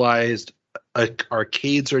specialized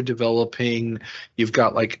arcades are developing. You've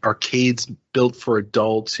got like arcades built for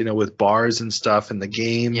adults, you know, with bars and stuff and the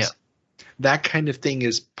games. Yeah. That kind of thing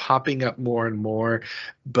is popping up more and more.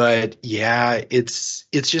 But yeah, it's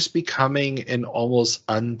just becoming an almost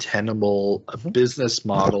untenable business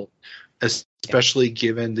model, especially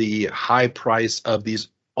given the high price of these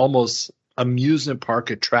almost amusement park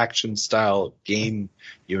attraction style game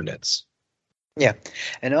units. Yeah,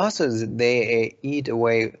 and also they eat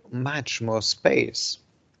away much more space.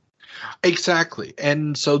 Exactly.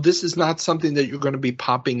 And so this is not something that you're going to be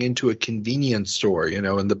popping into a convenience store, you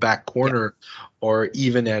know, in the back corner or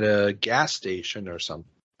even at a gas station or something.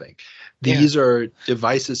 These are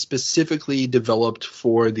devices specifically developed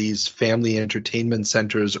for these family entertainment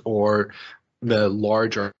centers or the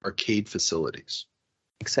large arcade facilities.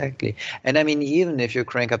 Exactly. And I mean, even if you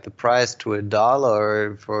crank up the price to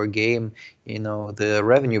 $1 for a game, you know, the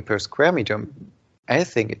revenue per square meter, I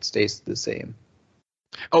think it stays the same.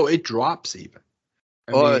 Oh, it drops even.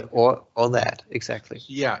 Or that, exactly.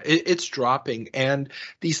 Yeah, it's dropping. And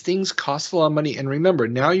these things cost a lot of money. And remember,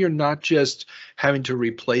 now you're not just having to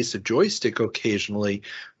replace a joystick occasionally.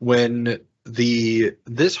 When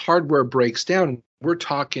this hardware breaks down, we're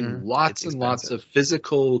talking lots and lots of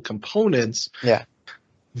physical components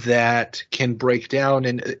that can break down.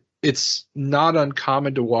 And it's not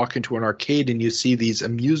uncommon to walk into an arcade and you see these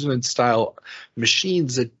amusement style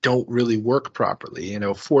machines that don't really work properly. You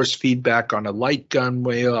know, force feedback on a light gun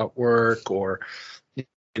way at work, or, you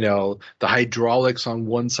know, the hydraulics on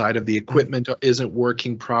one side of the equipment isn't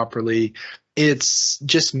working properly. It's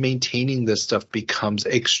just maintaining this stuff becomes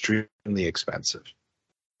extremely expensive.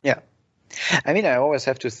 Yeah. I mean, I always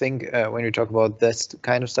have to think when you talk about this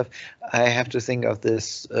kind of stuff, I have to think of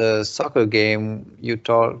this soccer game you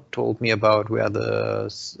told me about where the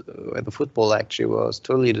football actually was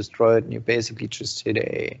totally destroyed and you basically just hit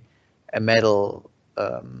a metal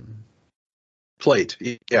Plate.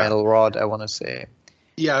 Yeah. Metal rod, I want to say.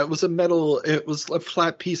 Yeah, it was a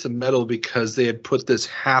flat piece of metal because they had put this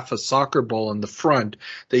half a soccer ball in the front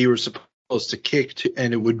that you were supposed to kick to,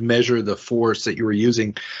 and it would measure the force that you were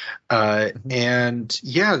using. And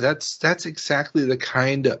yeah, that's exactly the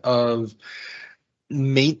kind of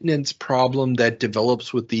maintenance problem that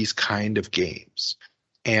develops with these kind of games.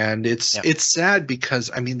 And it's sad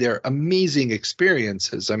because, I mean, they're amazing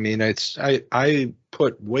experiences. I mean, I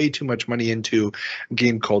put way too much money into a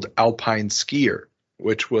game called Alpine Skier,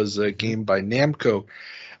 which was a game by Namco.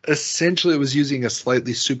 Essentially, it was using a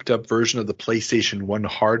slightly souped-up version of the PlayStation 1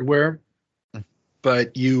 hardware,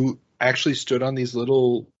 but you actually stood on these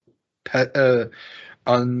little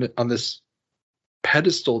on this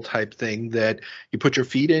pedestal type thing that you put your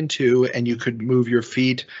feet into, and you could move your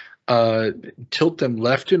feet, tilt them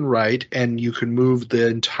left and right, and you could move the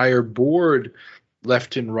entire board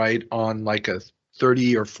left and right on like a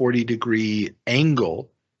 30 or 40 degree angle.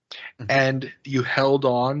 And you held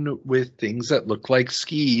on with things that looked like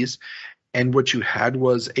skis, and what you had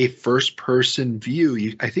was a first-person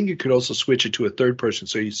view. I think you could also switch it to a third person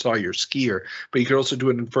so you saw your skier, but you could also do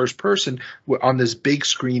it in first person on this big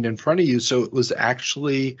screen in front of you. So it was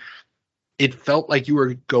actually, it felt like you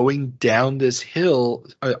were going down this hill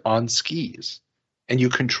on skis, and you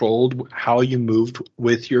controlled how you moved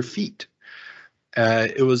with your feet.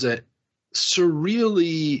 It was a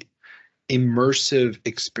surreally immersive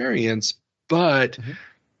experience, but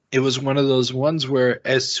it was one of those ones where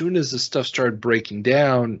as soon as the stuff started breaking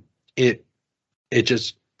down, it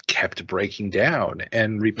just kept breaking down,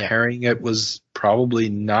 and repairing it was probably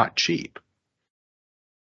not cheap.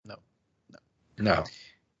 No.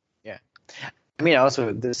 Yeah. I mean,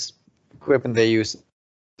 also this equipment they use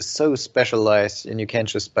is so specialized, and you can't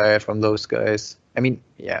just buy it from those guys. I mean,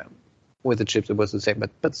 yeah, with the chips it was the same,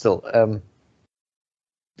 but still,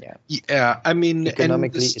 yeah. I mean,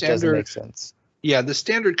 economically, it doesn't make sense. Yeah, the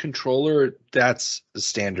standard controller, that's the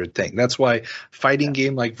standard thing. That's why fighting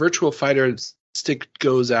game like Virtua Fighter, stick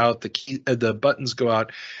goes out, the buttons go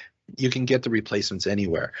out. You can get the replacements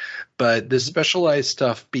anywhere. But the specialized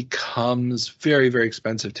stuff becomes very, very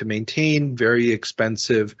expensive to maintain, very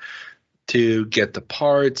expensive to get the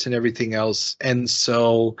parts and everything else. And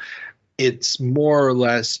so it's more or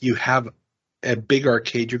less, you have a big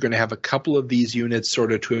arcade, you're going to have a couple of these units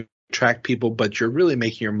sort of to attract people, but you're really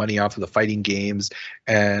making your money off of the fighting games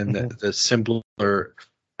and the simpler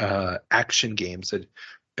action games. That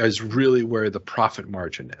is really where the profit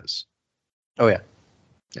margin is. Oh yeah.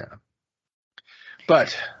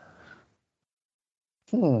 But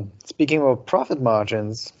speaking of profit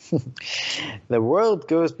margins, the world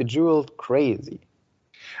goes Bejeweled crazy.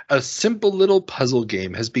 A simple little puzzle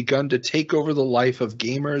game has begun to take over the life of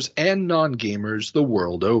gamers and non-gamers the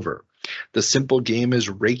world over. The simple game is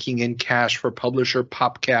raking in cash for publisher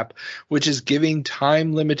PopCap, which is giving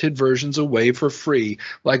time-limited versions away for free,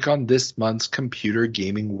 like on this month's Computer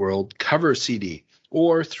Gaming World cover CD,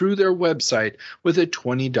 or through their website with a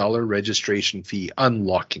 $20 registration fee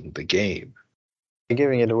unlocking the game. They're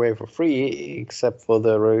giving it away for free, except for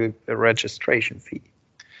the registration fee.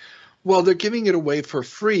 Well, they're giving it away for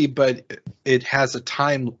free, but it has a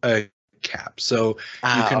time cap, so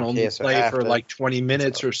you can only play for like 20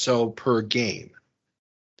 minutes or so per game.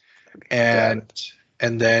 And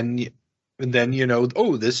then you know,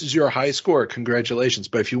 oh, this is your high score, congratulations.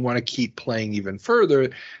 But if you want to keep playing even further,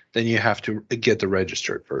 then you have to get the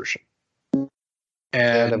registered version. And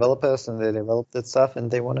they're developers, and they develop that stuff, and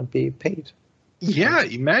they want to be paid. Yeah,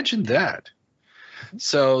 imagine that.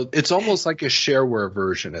 So it's almost like a shareware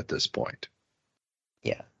version at this point.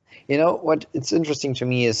 Yeah. You know what? It's interesting to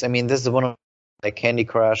me is, I mean, this is one of like Candy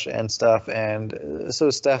Crush and stuff, and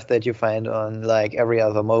so stuff that you find on like every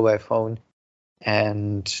other mobile phone,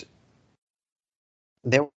 and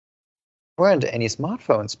there weren't any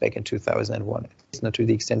smartphones back in 2001. It's not to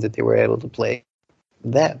the extent that they were able to play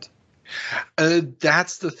that.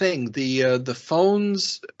 That's the thing. The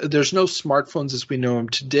phones, there's no smartphones as we know them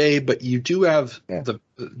today, but you do have the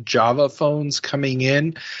Java phones coming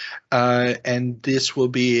in, and this will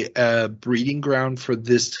be a breeding ground for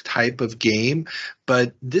this type of game.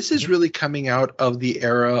 But this is really coming out of the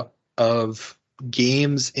era of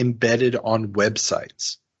games embedded on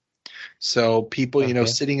websites. So people, you know,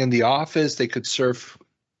 sitting in the office, they could surf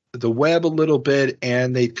the web a little bit,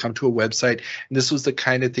 and they'd come to a website. And this was the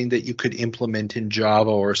kind of thing that you could implement in Java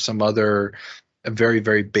or some other very,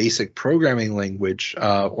 very basic programming language,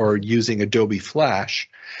 or using Adobe Flash.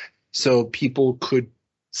 So people could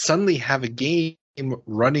suddenly have a game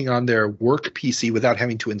running on their work PC without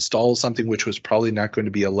having to install something which was probably not going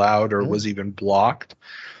to be allowed or was even blocked.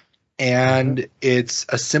 And it's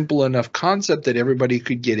a simple enough concept that everybody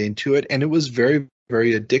could get into it, and it was very,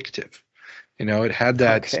 very addictive. It had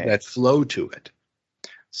that flow to it.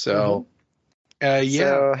 So, yeah.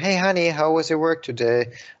 So, hey, honey, how was your work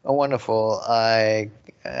today? Oh, wonderful. I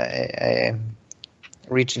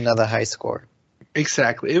reached another high score.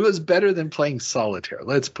 Exactly. It was better than playing solitaire.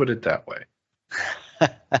 Let's put it that way.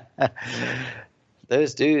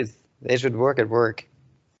 Those dudes, they should work at work.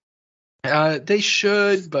 They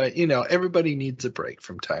should, but everybody needs a break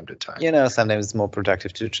from time to time. Sometimes it's more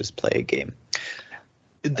productive to just play a game.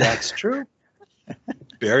 That's true.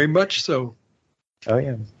 Very much so. Oh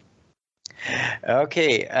yeah.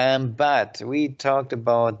 Okay, but we talked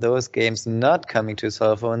about those games not coming to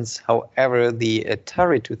cell phones. However, the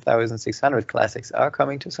Atari 2600 classics are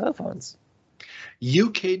coming to cell phones.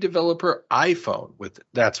 UK developer iPhone,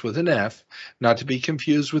 that's with an F, not to be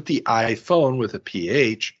confused with the iPhone with a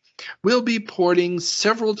PH, will be porting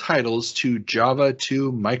several titles to Java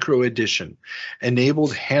 2 Micro Edition,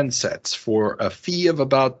 enabled handsets for a fee of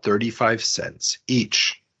about 35 cents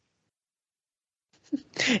each.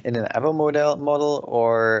 In an Abo model,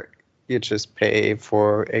 or you just pay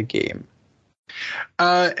for a game?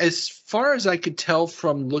 As far as I could tell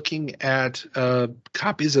from looking at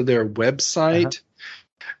copies of their website,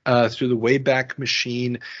 through the Wayback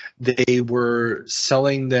Machine, they were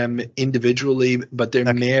selling them individually, but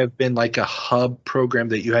there may have been like a hub program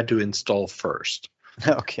that you had to install first.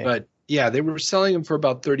 Okay. But yeah, they were selling them for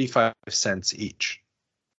about 35 cents each.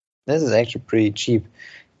 This is actually pretty cheap.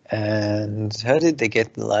 And how did they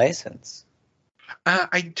get the license?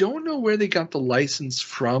 I don't know where they got the license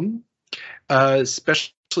from,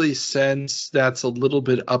 especially since that's a little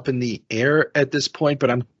bit up in the air at this point,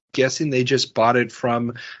 but I'm guessing they just bought it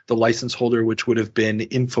from the license holder, which would have been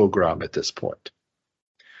Infogrames at this point.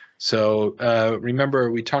 So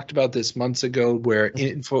remember, we talked about this months ago where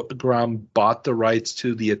Infogrames bought the rights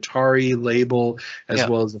to the Atari label, as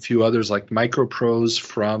well as a few others like Microprose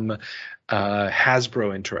from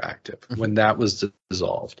Hasbro Interactive when that was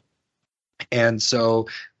dissolved. And so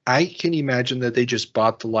I can imagine that they just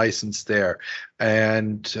bought the license there,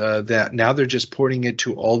 and that now they're just porting it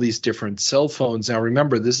to all these different cell phones. Now,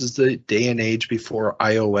 remember, this is the day and age before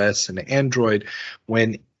iOS and Android,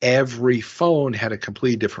 when every phone had a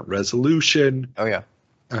completely different resolution. Oh, yeah.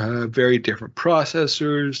 Very different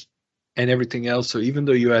processors and everything else. So even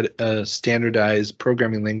though you had a standardized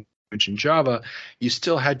programming language in Java, you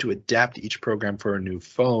still had to adapt each program for a new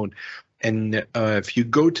phone. And if you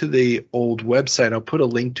go to the old website, I'll put a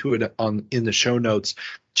link to it in the show notes,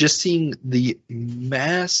 just seeing the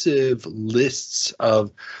massive lists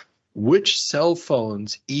of which cell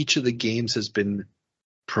phones each of the games has been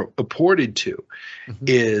ported to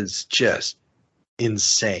is just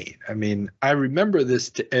insane. I mean, I remember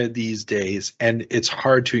these days, and it's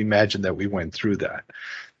hard to imagine that we went through that.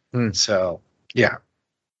 So, yeah.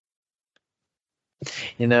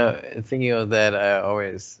 Thinking of that, I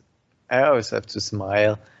always have to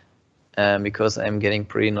smile because I'm getting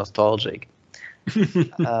pretty nostalgic.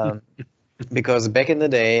 Because back in the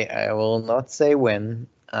day, I will not say when,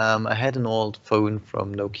 I had an old phone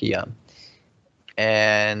from Nokia,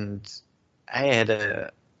 and I had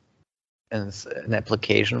an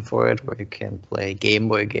application for it where you can play Game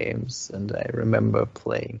Boy games, and I remember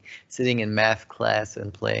sitting in math class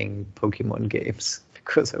and playing Pokemon games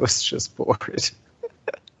because I was just bored.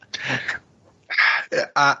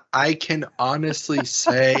 I can honestly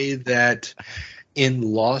say that in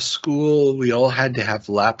law school, we all had to have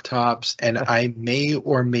laptops, and I may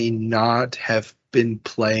or may not have been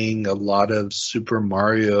playing a lot of Super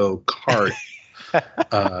Mario Kart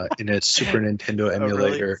in a Super Nintendo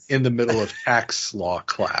emulator in the middle of tax law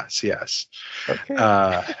class. Yes. Okay.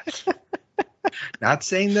 Not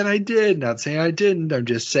saying that I did, not saying I didn't. I'm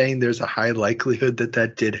just saying there's a high likelihood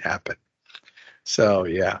that did happen. So,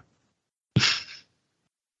 yeah.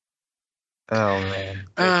 Oh, man.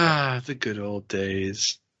 The good old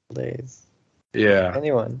days. Yeah.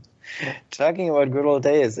 Anyone? Talking about good old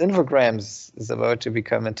days, Infogrames is about to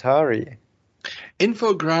become Atari.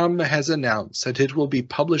 Infogrames has announced that it will be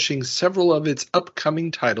publishing several of its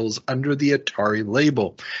upcoming titles under the Atari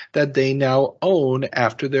label that they now own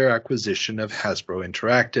after their acquisition of Hasbro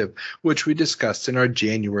Interactive, which we discussed in our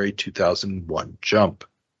January 2001 jump.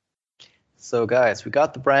 So, guys, we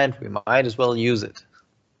got the brand. We might as well use it.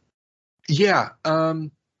 Yeah.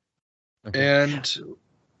 And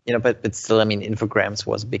but still, I mean, Infogrames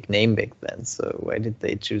was a big name back then. So why did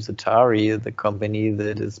they choose Atari, the company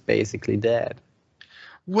that is basically dead?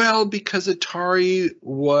 Well, because Atari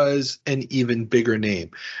was an even bigger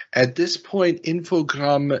name. At this point,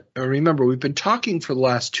 Infogrames, remember, we've been talking for the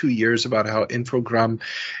last 2 years about how Infogrames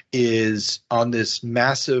is on this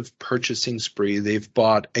massive purchasing spree. They've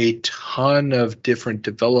bought a ton of different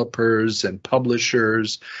developers and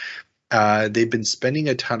publishers. They've been spending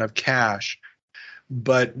a ton of cash.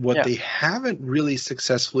 But what they haven't really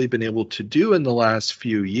successfully been able to do in the last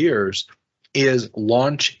few years is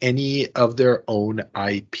launch any of their own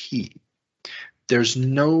IP. There's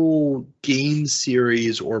no game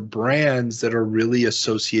series or brands that are really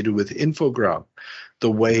associated with Infogrames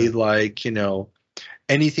the way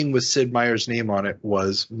anything with Sid Meier's name on it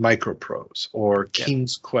was Microprose, or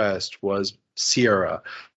King's Quest was Sierra,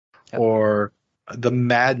 or the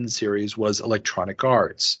Madden series was Electronic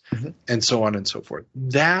Arts, and so on and so forth.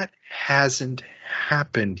 That hasn't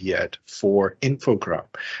happened yet for Infogrames.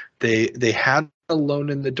 They had Alone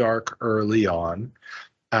in the Dark early on,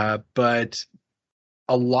 but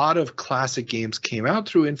a lot of classic games came out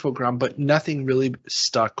through Infogrames, but nothing really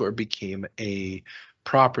stuck or became a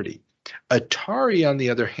property. Atari, on the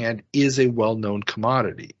other hand, is a well-known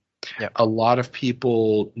commodity. A lot of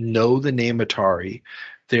people know the name Atari.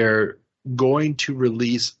 They're going to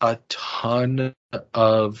release a ton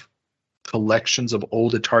of collections of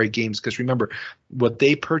old Atari games, because remember, what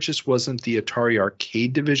they purchased wasn't the Atari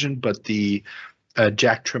arcade division, but the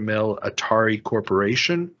Jack Tramiel Atari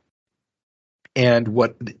Corporation. And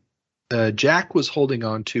what Jack was holding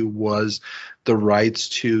on to was the rights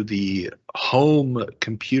to the home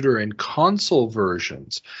computer and console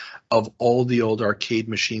versions of all the old arcade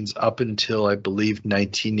machines up until, I believe,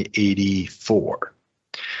 1984.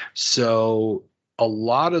 So a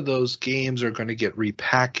lot of those games are going to get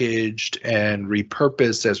repackaged and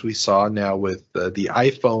repurposed, as we saw now with the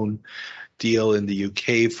iPhone deal in the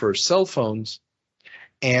UK for cell phones.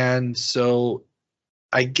 And so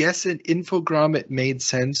I guess in Infogrames it made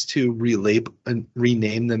sense to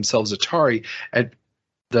rename themselves Atari. At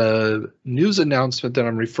the news announcement that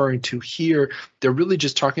I'm referring to here, they're really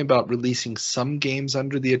just talking about releasing some games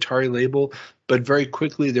under the Atari label, but very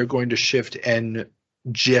quickly they're going to shift and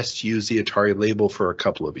just use the Atari label for a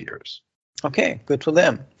couple of years. Okay, good for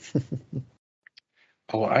them.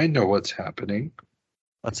 Oh, I know what's happening.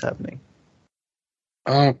 What's happening?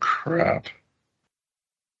 Oh, crap.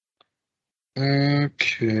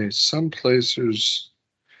 Okay, some places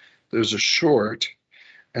there's a short,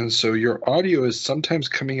 and so your audio is sometimes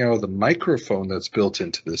coming out of the microphone that's built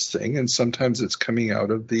into this thing, and sometimes it's coming out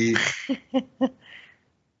of the...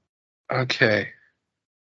 Okay.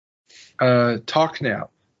 Talk now.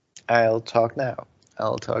 I'll talk now.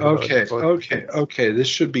 I'll talk. Okay. This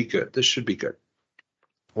should be good.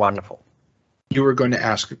 Wonderful. You were going to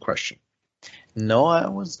ask a question. No, I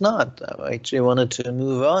was not. I actually wanted to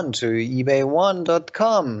move on to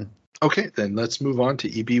eBay1.com. Okay, then let's move on to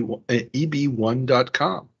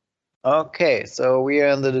eb1.com. Okay, so we are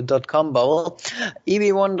in the .com bubble.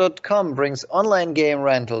 eb1.com brings online game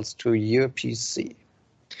rentals to your PC.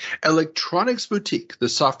 Electronics Boutique, the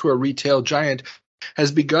software retail giant,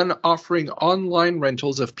 has begun offering online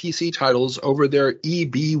rentals of PC titles over their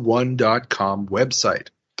eb1.com website.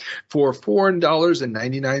 For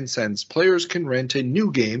 $4.99, players can rent a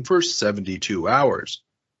new game for 72 hours.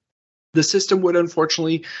 The system would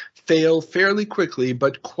unfortunately fail fairly quickly,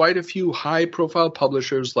 but quite a few high-profile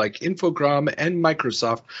publishers like Infogrames and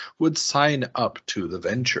Microsoft would sign up to the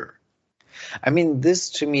venture. I mean, this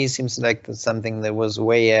to me seems like something that was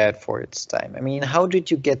way out for its time. I mean, how did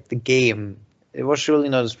you get the game? It was surely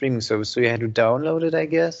not a streaming service, so you had to download it, I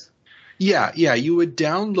guess? Yeah, you would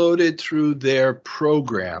download it through their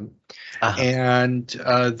program, and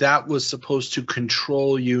that was supposed to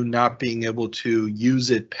control you not being able to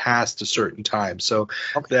use it past a certain time. So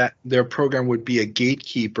that their program would be a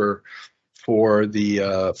gatekeeper for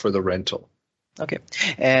the rental. Okay,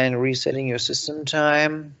 and resetting your system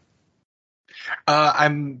time?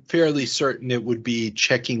 I'm fairly certain it would be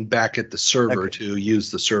checking back at the server to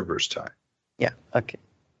use the server's time. Yeah. Okay.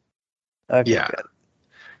 Yeah. Good.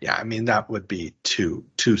 Yeah, I mean, that would be too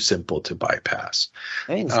simple to bypass.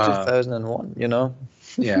 I mean, it's 2001, you know?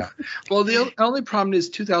 Yeah. Well, the only problem is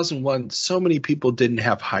 2001, so many people didn't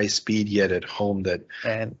have high speed yet at home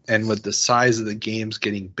and with the size of the games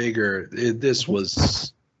getting bigger, this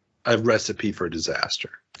was a recipe for disaster.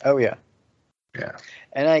 Oh, yeah. Yeah.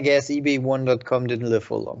 And I guess eb1.com didn't live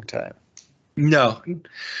for a long time. No.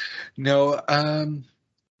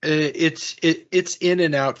 It's in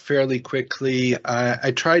and out fairly quickly.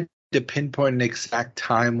 I tried to pinpoint an exact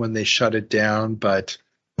time when they shut it down, but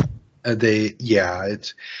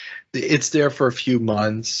it's there for a few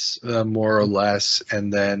months, more or less,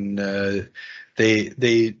 and then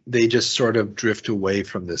They just sort of drift away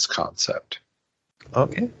from this concept.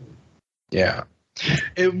 Okay. Yeah.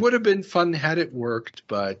 It would have been fun had it worked,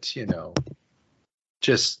 but,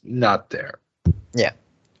 just not there. Yeah.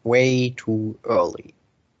 Way too early.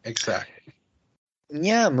 Exactly.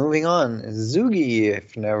 Yeah, moving on. Zugi,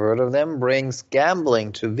 if you've never heard of them, brings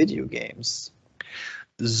gambling to video games.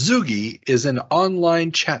 Zugi is an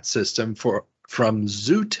online chat system from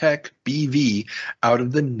Zootech BV out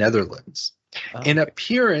of the Netherlands. In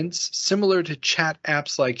appearance, similar to chat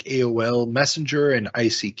apps like AOL Messenger and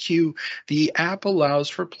ICQ, the app allows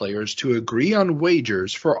for players to agree on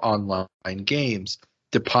wagers for online games,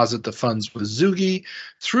 deposit the funds with Zugi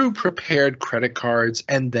through prepared credit cards,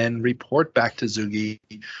 and then report back to Zugi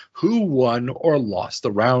who won or lost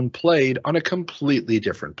the round played on a completely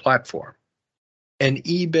different platform. An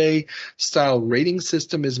eBay-style rating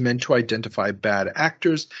system is meant to identify bad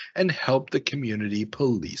actors and help the community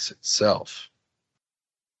police itself.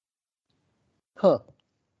 Huh.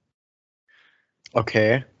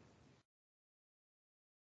 Okay.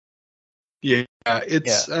 Yeah,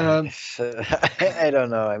 it's... I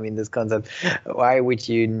don't know. I mean, this concept, why would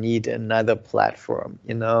you need another platform?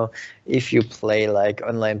 If you play like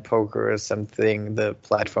online poker or something, the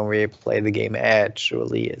platform where you play the game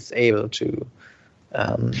actually is able to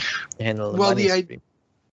handle the money stream.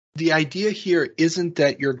 The idea here isn't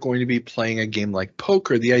that you're going to be playing a game like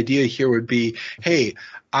poker. The idea here would be, hey,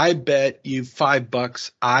 I bet you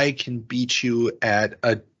 $5 I can beat you at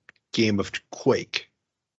a game of Quake.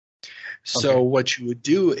 So what you would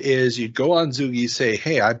do is you'd go on Zugi, say,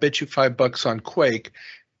 hey, I bet you $5 on Quake.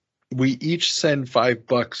 We each send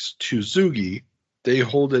 $5 to Zugi. They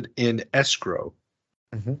hold it in escrow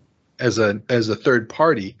as a third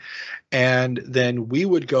party. And then we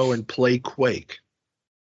would go and play Quake.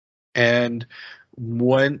 And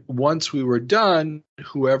once we were done,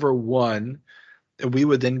 whoever won, we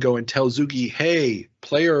would then go and tell Zugi, hey,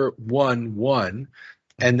 player 1 won.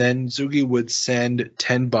 And then Zugi would send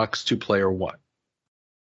 $10 to player 1.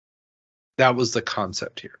 That was the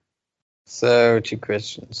concept here. So 2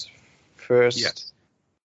 questions. First, yes.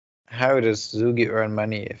 How does Zugi earn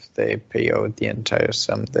money if they pay out the entire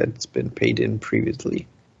sum that's been paid in previously?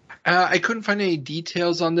 I couldn't find any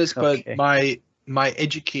details on this, but my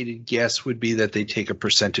educated guess would be that they take a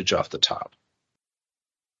percentage off the top.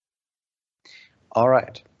 All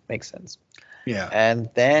right. Makes sense. Yeah. And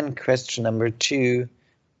then question number 2.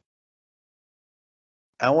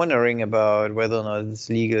 I'm wondering about whether or not it's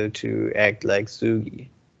legal to act like Zugi.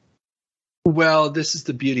 Well, this is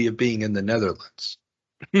the beauty of being in the Netherlands.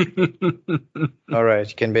 All right.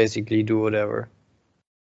 You can basically do whatever.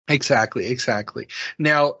 Exactly.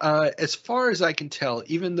 Now, as far as I can tell,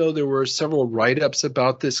 even though there were several write-ups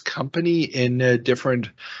about this company in different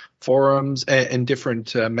forums and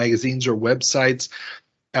different magazines or websites,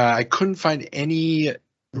 I couldn't find any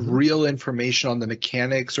real information on the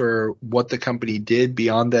mechanics or what the company did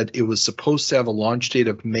beyond that it was supposed to have a launch date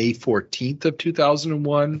of May 14th of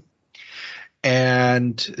 2001.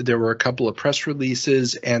 And there were a couple of press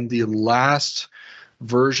releases, and the last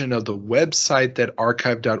version of the website that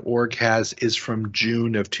archive.org has is from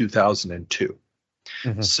June of 2002.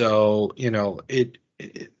 So,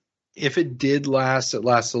 if it did last, it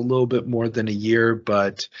lasts a little bit more than a year,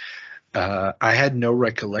 but I had no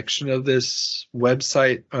recollection of this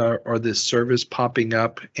website or this service popping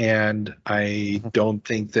up, and I don't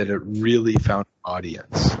think that it really found an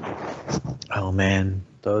audience. Oh, man.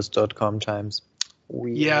 Those .com times.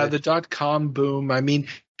 Weird. Yeah, the .com boom. I mean,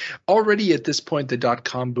 already at this point, the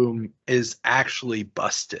 .com boom is actually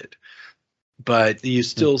busted. But you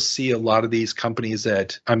still see a lot of these companies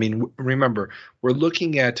that, I mean, remember, we're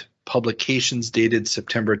looking at publications dated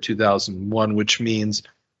September 2001, which means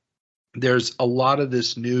there's a lot of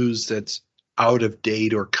this news that's out of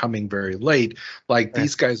date or coming very late. Like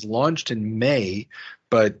these guys launched in May,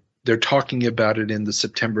 but they're talking about it in the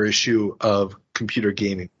September issue of Computer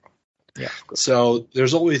Gaming. Yeah. So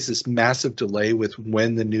there's always this massive delay with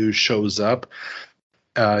when the news shows up,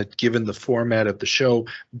 given the format of the show,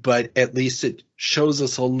 but at least it shows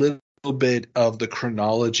us a little bit of the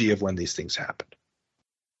chronology of when these things happened.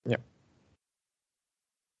 Yeah.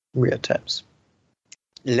 Weird times.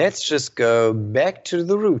 Let's just go back to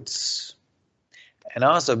the roots. And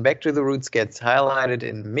also, Back to the Roots gets highlighted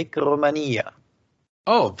in Micromania.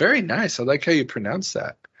 Oh, very nice. I like how you pronounce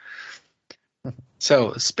that.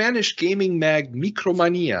 So, Spanish gaming mag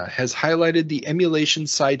Micromania has highlighted the emulation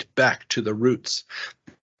site Back to the Roots.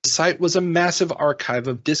 The site was a massive archive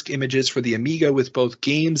of disk images for the Amiga with both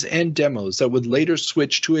games and demos that would later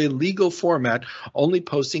switch to a legal format, only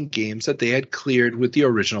posting games that they had cleared with the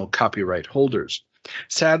original copyright holders.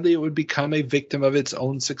 Sadly, it would become a victim of its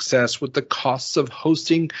own success, with the costs of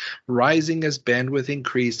hosting rising as bandwidth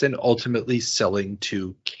increased and ultimately selling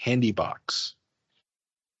to Candybox.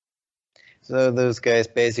 So those guys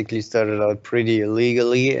basically started out pretty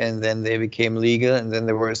illegally, and then they became legal, and then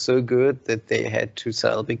they were so good that they had to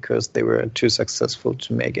sell because they were too successful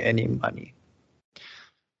to make any money.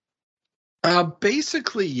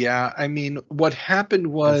 Basically, yeah. I mean, what happened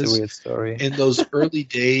That's a was weird story. in those early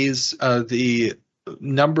days, the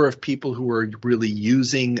number of people who were really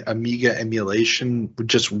using Amiga emulation would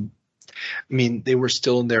just, I mean, they were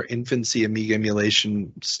still in their infancy. Amiga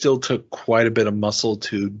emulation still took quite a bit of muscle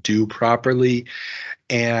to do properly.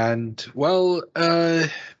 And, well,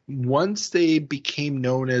 once they became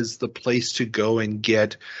known as the place to go and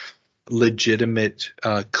get legitimate,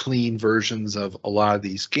 clean versions of a lot of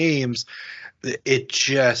these games,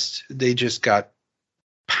 they just got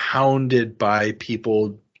pounded by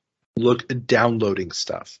people downloading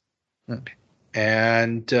stuff.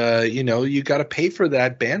 And you got to pay for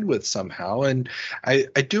that bandwidth somehow. And I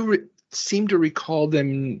do seem to recall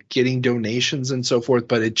them getting donations and so forth,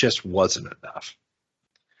 but it just wasn't enough.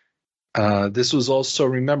 This was also,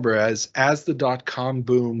 remember, as the .com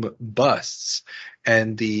boom busts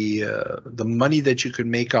and the money that you could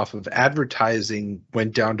make off of advertising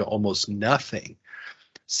went down to almost nothing.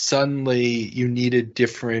 Suddenly, you needed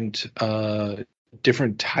different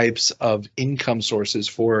types of income sources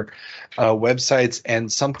for websites,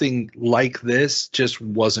 and something like this just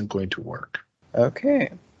wasn't going to work.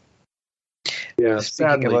 Okay. Yeah,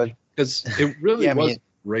 Speaking sadly, because it really Yeah, I was mean,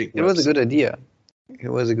 great. It was a good idea. It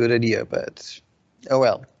was a good idea, but oh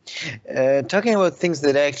well. Talking about things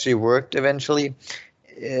that actually worked eventually,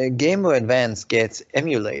 Game Boy Advance gets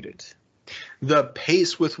emulated. The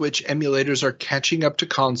pace with which emulators are catching up to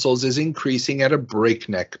consoles is increasing at a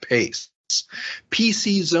breakneck pace.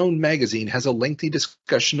 PC Zone magazine has a lengthy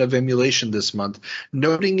discussion of emulation this month,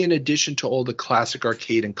 noting in addition to all the classic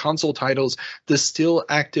arcade and console titles, the still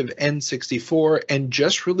active N64 and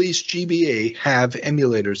just released GBA have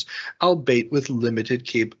emulators, albeit with limited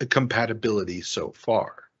compatibility so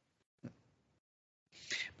far.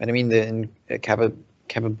 But I mean, the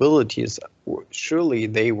capabilities, surely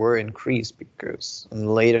they were increased, because in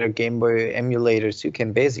later Game Boy emulators, you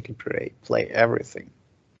can basically play everything.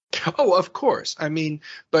 Oh, of course. I mean,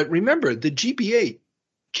 but remember, the GBA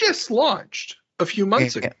just launched a few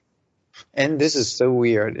months ago. And this is so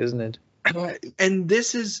weird, isn't it? And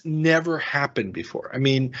this has never happened before. I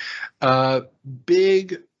mean,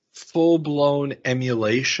 big, full-blown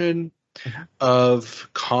emulation of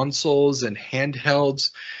consoles and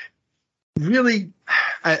handhelds. Really,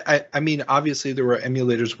 I mean, obviously there were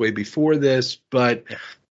emulators way before this, but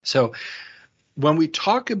so when we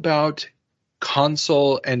talk about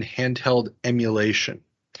console and handheld emulation,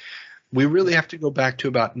 we really have to go back to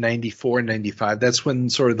about 94, 95. That's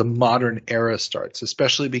when sort of the modern era starts,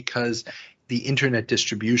 especially because the internet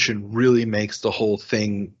distribution really makes the whole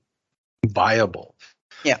thing viable.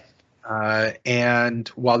 Yeah. And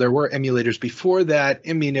while there were emulators before that,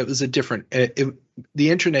 I mean, it was a different, the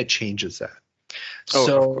internet changes that.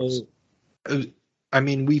 So, I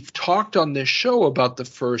mean, we've talked on this show about the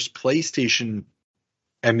first PlayStation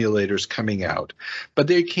emulators coming out, but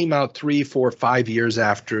they came out 3, 4, 5 years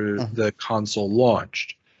after the console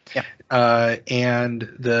launched. Yeah. And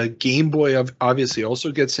the Game Boy obviously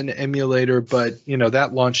also gets an emulator, but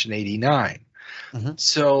that launched in '89.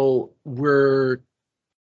 So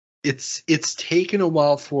it's taken a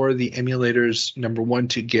while for the emulators, number one,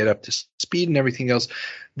 to get up to speed and everything else.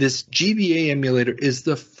 This GBA emulator is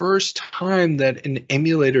the first time that an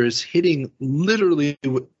emulator is hitting literally,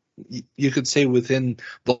 you could say, within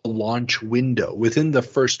the launch window, within the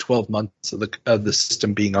first 12 months of the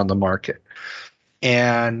system being on the market.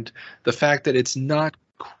 And the fact that it's not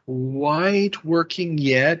quite working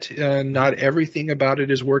yet, not everything about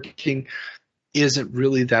it is working, isn't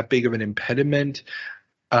really that big of an impediment.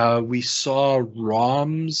 We saw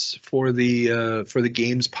ROMs for the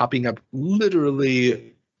games popping up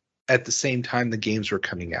literally at the same time the games were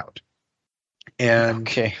coming out. And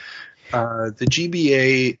the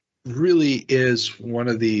GBA really is one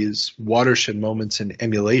of these watershed moments in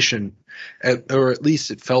emulation, or at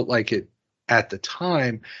least it felt like it at the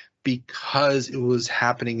time, because it was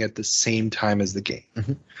happening at the same time as the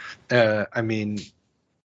game. I mean,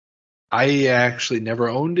 I actually never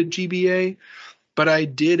owned a GBA, but I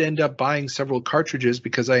did end up buying several cartridges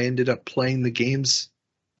because I ended up playing the games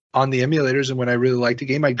on the emulators, and when I really liked a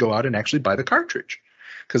game, I'd go out and actually buy the cartridge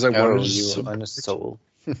because I wanted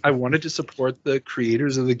I wanted to support the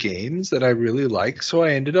creators of the games that I really like, so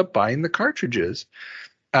I ended up buying the cartridges.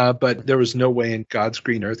 But there was no way in God's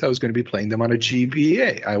green earth I was going to be playing them on a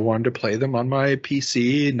GBA. I wanted to play them on my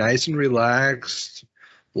PC, nice and relaxed,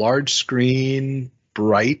 large screen,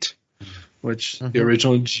 bright, which the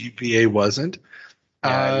original GBA wasn't.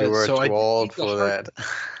 Yeah, you were so too old for that.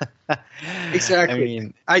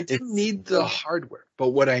 Exactly. I didn't need the hardware, but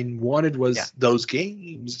what I wanted was those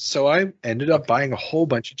games. So I ended up buying a whole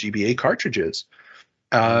bunch of GBA cartridges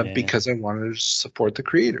because I wanted to support the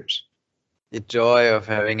creators. The joy of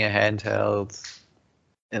having a handheld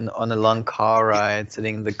and on a long car ride,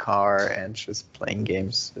 sitting in the car and just playing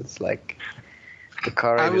games. It's like the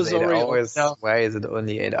car ride is 8 hours. Why is it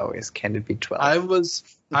only 8 hours? Can it be 12?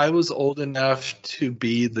 I was old enough to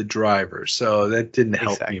be the driver, so that didn't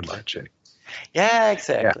help me much. Yeah,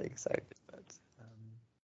 exactly. But,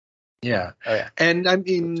 yeah. Oh, yeah. And I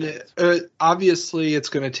mean, obviously, it's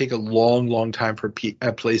going to take a long time for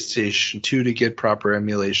PlayStation 2 to get proper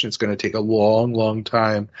emulation. It's going to take a long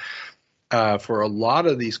time for a lot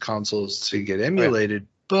of these consoles to get emulated.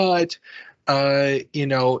 But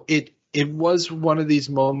it was one of these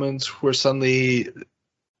moments where suddenly,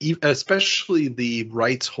 especially the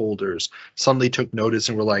rights holders, suddenly took notice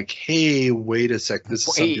and were like, "Hey, wait a sec! This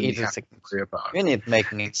is something we have to worry about. We're not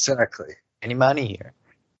making any money here."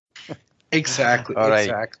 Exactly. All right.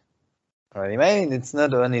 Exactly. All right. I mean, it's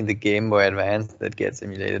not only the Game Boy Advance that gets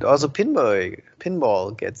emulated. Also,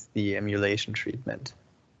 Pinball gets the emulation treatment.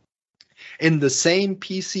 In the same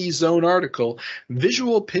PC Zone article,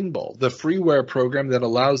 Visual Pinball, the freeware program that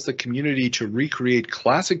allows the community to recreate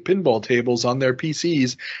classic pinball tables on their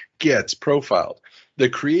PCs, gets profiled. The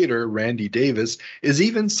creator, Randy Davis, is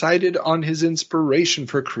even cited on his inspiration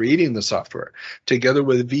for creating the software. Together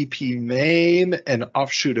with VP MAME, an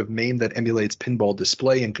offshoot of MAME that emulates pinball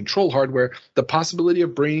display and control hardware, the possibility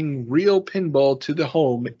of bringing real pinball to the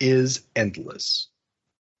home is endless.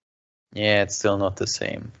 Yeah, it's still not the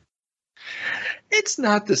same. It's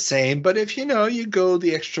not the same, but if you go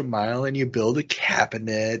the extra mile and you build a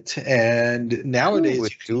cabinet, and nowadays you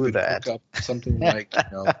can even hook up something like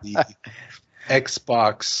the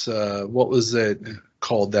Xbox, what was it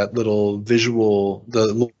called? That little the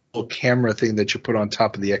little camera thing that you put on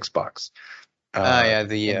top of the Xbox.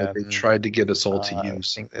 They tried to get us all to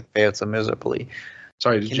use. I think that failed so miserably.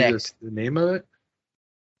 Sorry, did you guess the name of it?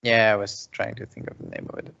 Yeah, I was trying to think of the name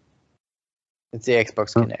of it. It's the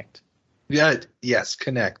Xbox Kinect. Yeah, yes,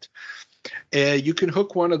 Kinect. You can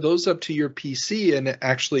hook one of those up to your PC and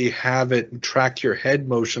actually have it track your head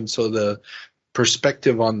motion, so the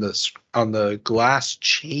perspective on the glass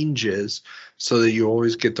changes, so that you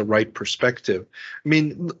always get the right perspective. I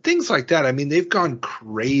mean, things like that. I mean, they've gone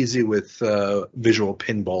crazy with Visual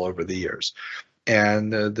Pinball over the years.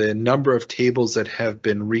 And the number of tables that have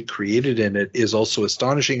been recreated in it is also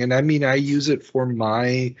astonishing. And I mean, I use it for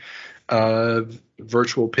my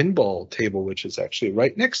virtual pinball table, which is actually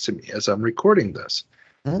right next to me as I'm recording this.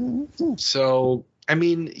 Mm-hmm. So, I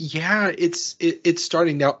mean, yeah, it's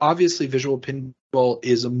starting now. Obviously, Visual Pinball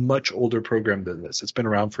is a much older program than this. It's been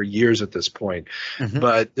around for years at this point. Mm-hmm.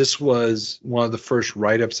 But this was one of the first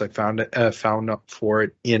write-ups I found up for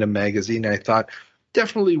it in a magazine. I thought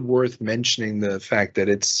definitely worth mentioning the fact that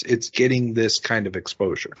it's getting this kind of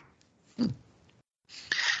exposure.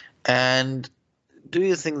 And do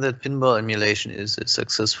you think that pinball emulation is a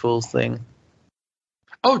successful thing?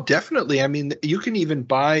 Oh, definitely. I mean, you can even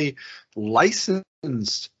buy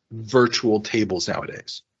licensed virtual tables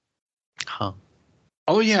nowadays. Huh.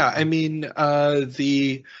 Oh, yeah. I mean,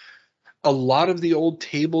 a lot of the old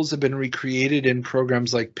tables have been recreated in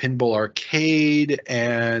programs like Pinball Arcade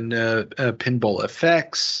and Pinball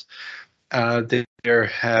FX. There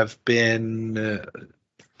have been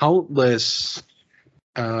countless.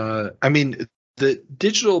 I mean, the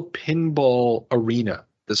digital pinball arena,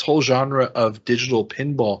 this whole genre of digital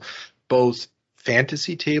pinball, both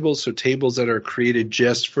fantasy tables, so tables that are created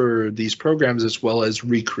just for these programs, as well as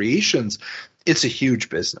recreations, it's a huge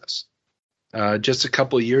business. Just a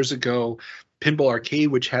couple of years ago, Pinball Arcade,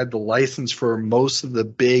 which had the license for most of the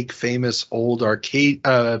big, famous old arcade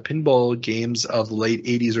pinball games of the late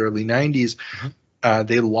 80s, early 90s,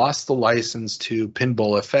 they lost the license to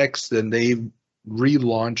Pinball FX. Then they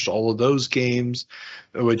relaunched all of those games,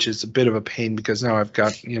 which is a bit of a pain because now I've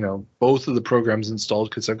got both of the programs installed,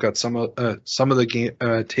 because I've got some of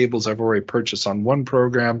the tables I've already purchased on one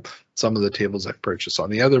program, some of the tables I've purchased on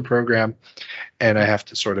the other program, and I have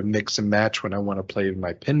to sort of mix and match when I want to play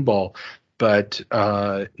my pinball. But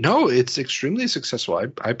no, it's extremely successful.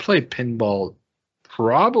 I play pinball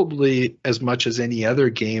probably as much as any other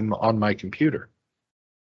game on my computer.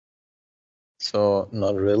 So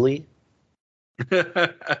not really.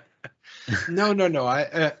 No.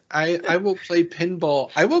 I will play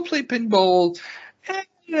pinball. I will play pinball.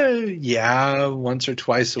 Yeah, once or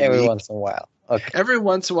twice a Every week. once in a while. Okay. Every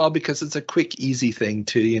once in a while, because it's a quick, easy thing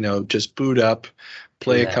to, just boot up,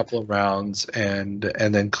 play a couple of rounds, and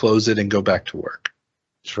then close it and go back to work.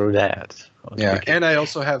 True that. Yeah, and I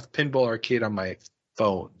also have Pinball Arcade on my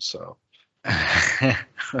phone, so.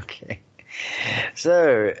 Okay.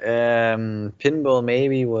 So, pinball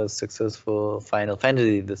maybe was successful. Final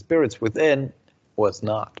Fantasy: The Spirits Within was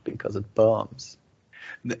not because it bombs.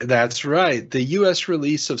 That's right. The U.S.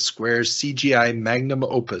 release of Square's CGI magnum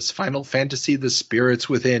opus, Final Fantasy: The Spirits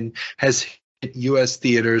Within, has hit U.S.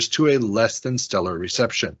 theaters to a less than stellar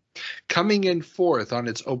reception. Coming in fourth on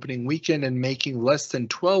its opening weekend and making less than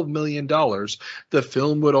 $12 million, the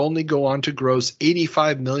film would only go on to gross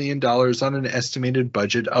 $85 million on an estimated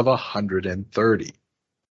budget of $130.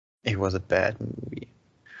 It was a bad movie.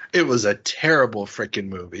 It was a terrible freaking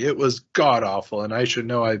movie. It was god-awful, and I should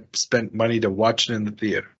know I spent money to watch it in the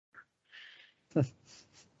theater.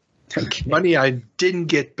 Okay. Money I didn't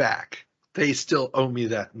get back. They still owe me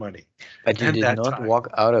that money. But you did not walk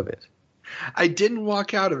out of it. I didn't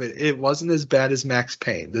walk out of it. It wasn't as bad as Max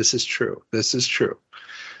Payne. This is true.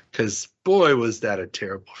 Because, boy, was that a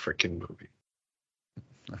terrible freaking movie.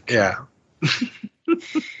 Okay. Yeah.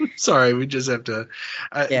 Sorry, we just have to.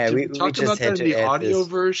 We talked about that in the audio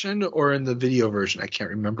version or in the video version. I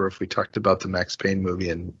can't remember if we talked about the Max Payne movie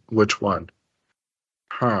and which one.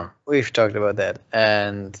 We've talked about that,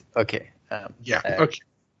 and okay. Okay.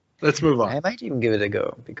 Let's move on. I might even give it a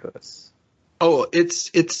go because. Oh,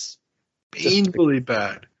 it's painfully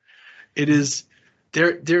bad. It is.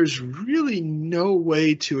 There's really no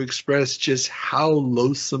way to express just how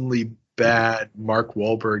loathsomely bad Mark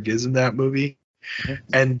Wahlberg is in that movie. Mm-hmm.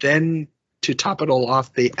 And then to top it all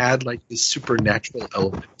off, they add like this supernatural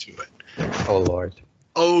element to it. Oh Lord.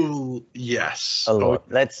 Oh yes. Oh Lord.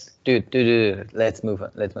 Let's Let's move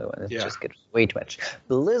on. Let's just get way too much.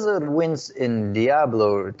 Blizzard wins in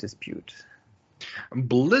Diablo dispute.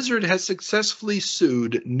 Blizzard has successfully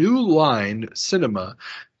sued New Line Cinema.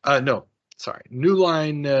 New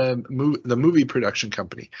Line, the movie production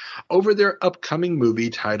company, over their upcoming movie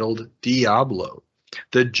titled Diablo.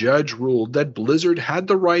 The judge ruled that Blizzard had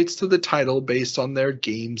the rights to the title based on their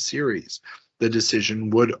game series. The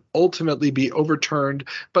decision would ultimately be overturned,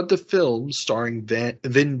 but the film, starring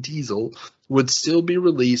Vin Diesel, would still be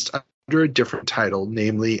released under a different title,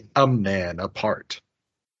 namely A Man Apart.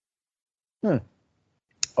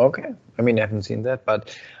 Okay. I mean, I haven't seen that,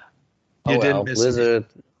 but Blizzard,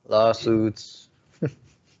 lawsuits.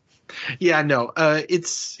 Yeah, no,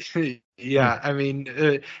 it's... Yeah, I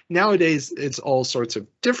mean, nowadays it's all sorts of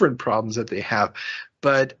different problems that they have.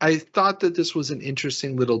 But I thought that this was an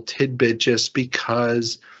interesting little tidbit just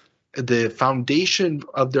because the foundation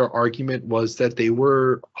of their argument was that they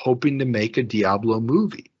were hoping to make a Diablo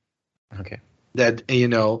movie. Okay. That,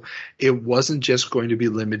 it wasn't just going to be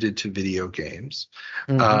limited to video games.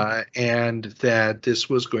 Mm-hmm. And that this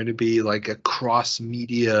was going to be like a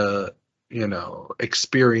cross-media,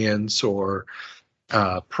 experience or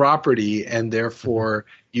property, and therefore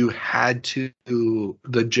you had to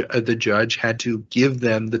the judge had to give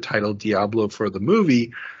them the title Diablo for the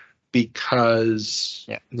movie because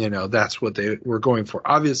that's what they were going for.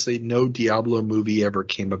 Obviously, no Diablo movie ever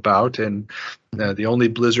came about, and the only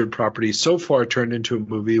Blizzard property so far turned into a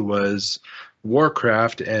movie was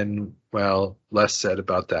Warcraft, and well, less said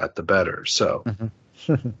about that, the better. So,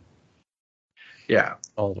 yeah,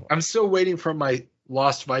 I'm still waiting for my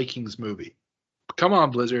Lost Vikings movie. Come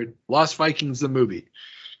on, Blizzard. Lost Vikings, the movie.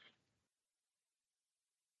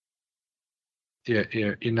 Yeah,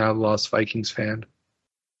 you're not a Lost Vikings fan?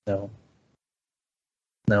 No,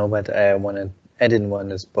 but I didn't want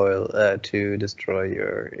to spoil, to destroy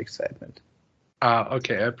your excitement.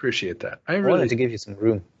 Okay, I appreciate that. I wanted to give you some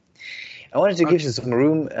room.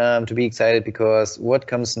 To be excited because what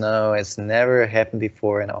comes now has never happened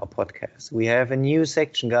before in our podcast. We have a new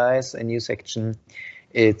section, guys,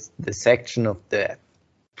 It's the section of death.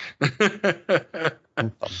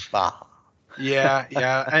 Yeah.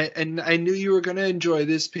 I knew you were going to enjoy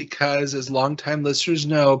this because, as longtime listeners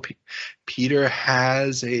know, Peter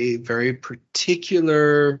has a very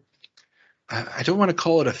particular. I don't want to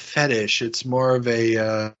call it a fetish. It's more of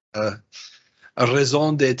a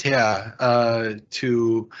raison d'être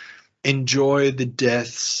to enjoy the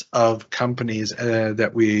deaths of companies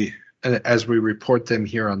as we report them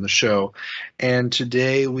here on the show. And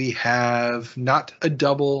today we have not a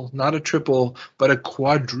double, not a triple, but a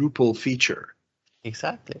quadruple feature.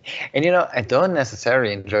 Exactly. And, I don't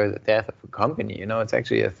necessarily enjoy the death of a company. It's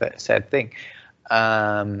actually a sad thing.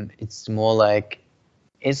 It's more like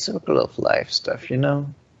It's circle of life stuff, you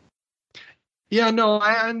know. Yeah, no,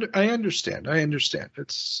 I understand. I understand.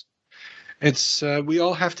 It's we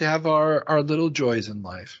all have to have our little joys in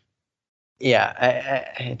life. Yeah,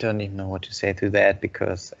 I don't even know what to say to that,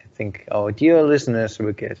 because I think our dear listeners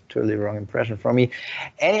will get a totally wrong impression from me.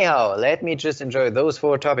 Anyhow, let me just enjoy those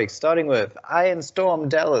 4 topics, starting with Iron Storm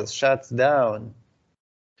Dallas shuts down.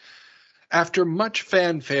 After much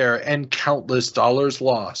fanfare and countless dollars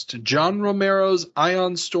lost, John Romero's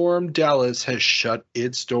Ion Storm Dallas has shut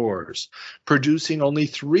its doors, producing only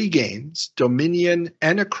 3 games, Dominion,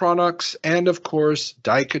 Anachronox, and of course,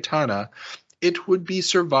 Daikatana. It would be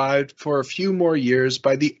survived for a few more years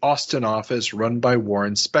by the Austin office run by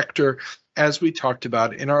Warren Spector, as we talked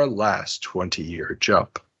about in our last 20-year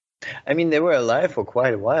jump. I mean, they were alive for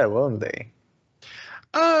quite a while, weren't they?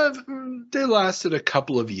 They lasted a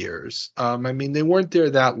couple of years. I mean, they weren't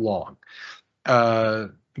there that long.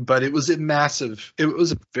 But it was a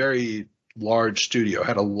very large studio,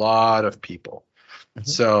 had a lot of people. Mm-hmm.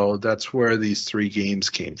 So that's where these 3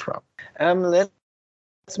 games came from. Let's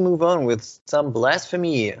move on with some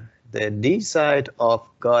blasphemy. The D-side of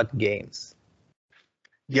God Games.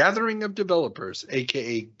 Gathering of Developers,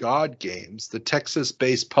 aka God Games, the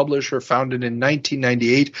Texas-based publisher founded in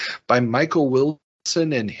 1998 by Michael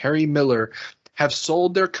Wilson and Harry Miller, have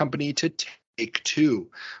sold their company to Take-Two,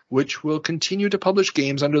 which will continue to publish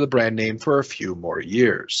games under the brand name for a few more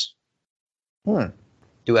years. Do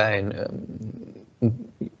you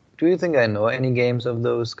think I know any games of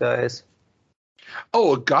those guys?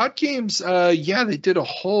 Oh, God Games, yeah, they did a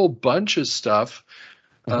whole bunch of stuff.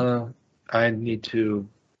 I know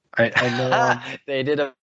they did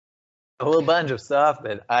a whole bunch of stuff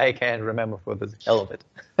that I can't remember for the hell of it.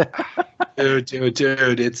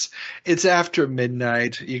 Dude, it's after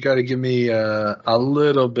midnight. You got to give me a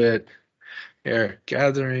little bit here.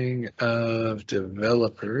 Gathering of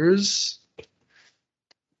Developers.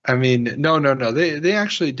 I mean, no. They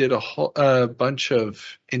actually did a whole bunch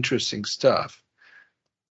of interesting stuff.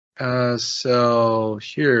 So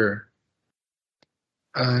here.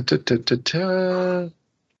 Sorry.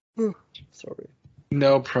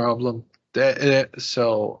 No problem.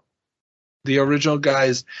 So the original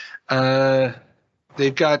guys,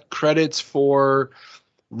 they've got credits for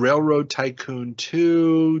Railroad Tycoon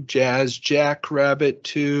 2, Jazz Jackrabbit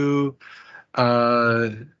 2.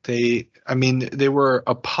 They were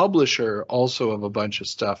a publisher also of a bunch of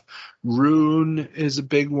stuff. Rune is a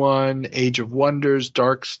big one. Age of Wonders,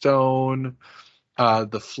 Darkstone,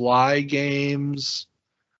 the Fly games,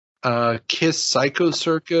 Kiss Psycho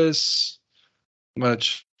Circus.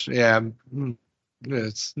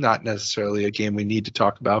 It's not necessarily a game we need to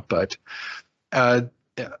talk about, but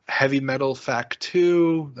Heavy Metal Fact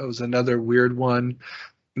 2, that was another weird one.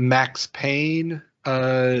 Max Payne,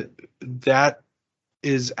 that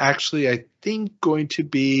is actually, I think, going to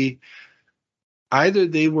be either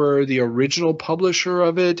they were the original publisher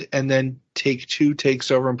of it and then Take-Two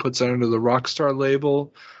takes over and puts it under the Rockstar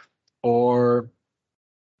label, or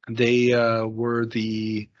they were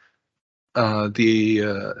the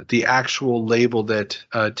actual label that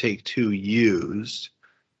Take-Two used.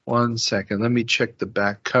 1 second, let me check the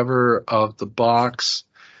back cover of the box.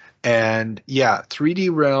 And yeah, 3D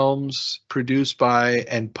Realms, produced by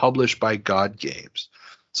and published by God Games.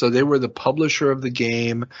 So they were the publisher of the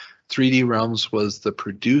game. 3D Realms was the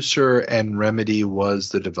producer and Remedy was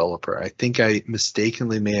the developer. I think I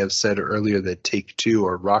mistakenly may have said earlier that Take-Two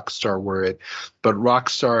or Rockstar were it, but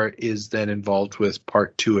Rockstar is then involved with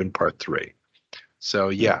Part 2 and Part 3. So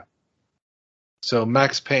yeah. So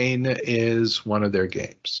Max Payne is one of their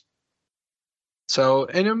games. So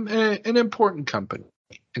an important company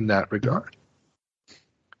in that regard.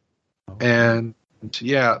 And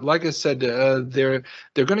yeah, like I said, they're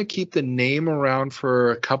going to keep the name around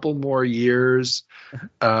for a couple more years,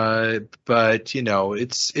 but you know,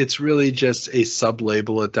 it's really just a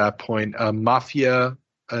sub-label at that point. Mafia,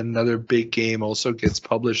 another big game, also gets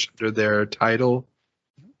published under their title.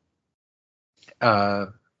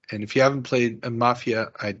 And if you haven't played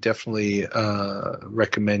Mafia, I definitely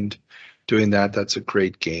recommend doing that. That's a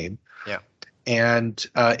great game. Yeah. And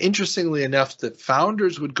interestingly enough, the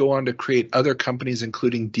founders would go on to create other companies,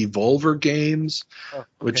 including Devolver Games,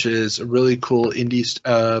 which is a really cool indie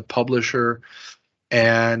publisher.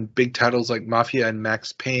 And big titles like Mafia and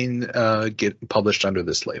Max Payne get published under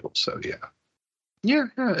this label. So, yeah. Yeah.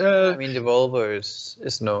 I mean, Devolver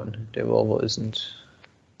is known. Devolver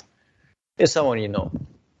is someone you know.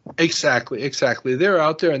 Exactly. They're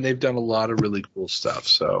out there, and they've done a lot of really cool stuff.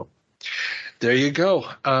 So there you go.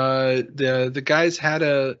 The guys had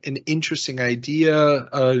an interesting idea,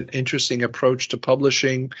 an interesting approach to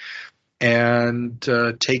publishing, and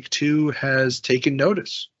Take-Two has taken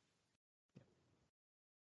notice.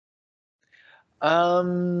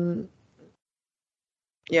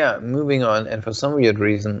 Yeah, moving on, and for some weird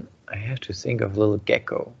reason, I have to think of Little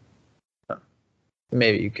Gecko.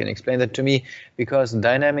 Maybe you can explain that to me, because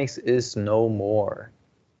Dynamics is no more.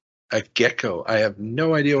 A gecko. I have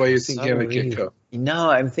no idea why you're thinking of a gecko. No,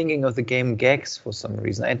 I'm thinking of the game Gex for some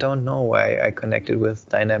reason. I don't know why I connected with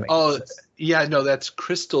Dynamics. Oh, yeah, no, that's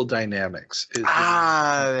Crystal Dynamics.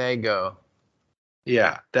 There you go.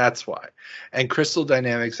 Yeah, that's why. And Crystal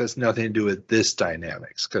Dynamics has nothing to do with this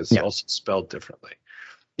Dynamics, because it's also spelled differently.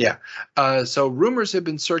 Yeah. So rumors have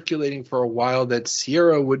been circulating for a while that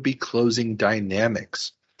Sierra would be closing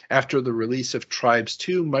Dynamics. After the release of Tribes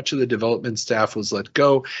 2, much of the development staff was let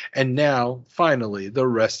go, and now, finally, the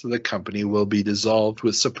rest of the company will be dissolved,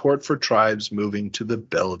 with support for Tribes moving to the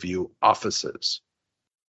Bellevue offices.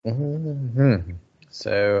 Mm-hmm.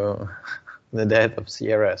 So, the death of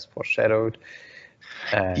Sierra is foreshadowed.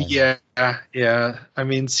 Yeah. I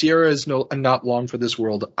mean, Sierra is not long for this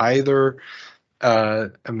world either. I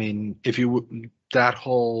mean, if you that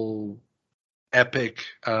whole epic,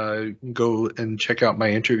 go and check out my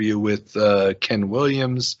interview with Ken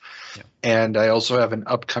Williams, and I also have an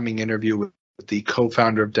upcoming interview with the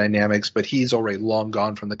co-founder of Dynamics, but he's already long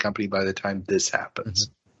gone from the company by the time this happens.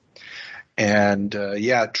 And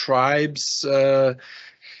Tribes, the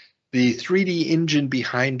 3D engine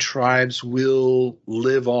behind Tribes will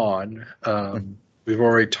live on. We've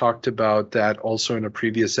already talked about that also in a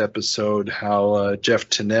previous episode, how Jeff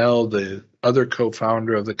Tennell, the other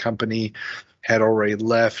co-founder of the company, had already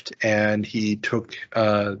left, and he took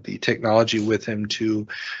the technology with him to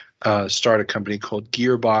start a company called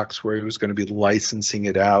Gearbox, where he was going to be licensing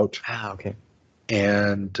it out. Okay.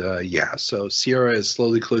 And so Sierra is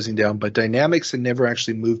slowly closing down, but Dynamics had never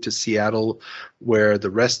actually moved to Seattle, where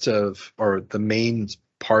the rest of, or the main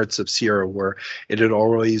parts of Sierra were. It had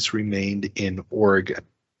always remained in Oregon.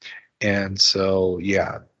 And so,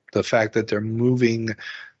 the fact that they're moving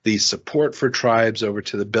the support for Tribes over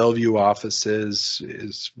to the Bellevue offices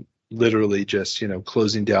is literally just,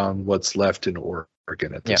 closing down what's left in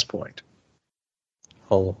Oregon at this point.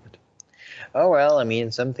 Whole lot. Oh, well, I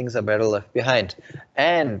mean, some things are better left behind.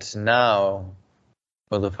 And now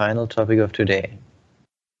for the final topic of today.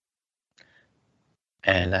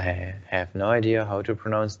 And I have no idea how to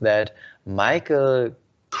pronounce that. Michael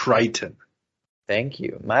Crichton. Thank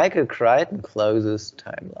you. Michael Crichton closes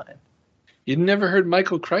timeline. You never heard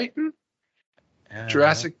Michael Crichton?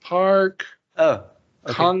 Jurassic Park. Oh.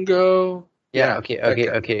 Okay. Congo.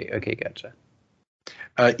 Okay, gotcha.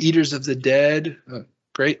 Eaters of the Dead.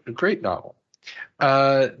 Great novel.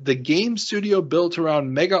 The game studio built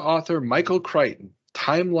around mega author Michael Crichton,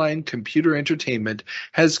 Timeline Computer Entertainment,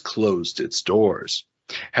 has closed its doors.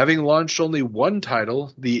 Having launched only one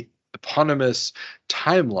title, the eponymous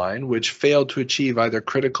Timeline, which failed to achieve either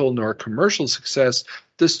critical nor commercial success,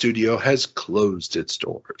 the studio has closed its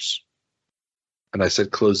doors. And I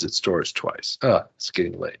said closed its doors twice. It's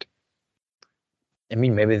getting late. I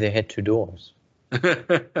mean, maybe they had two doors.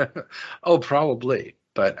 Oh, probably.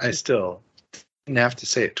 But I still didn't have to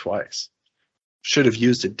say it twice. Should have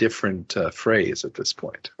used a different phrase at this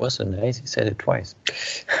point. Wasn't nice. He said it twice.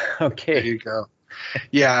 Okay. There you go.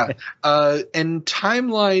 Yeah. And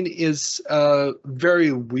Timeline is a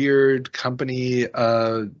very weird company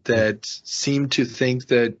that seemed to think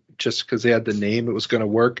that just because they had the name, it was going to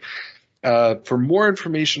work. For more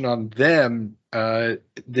information on them,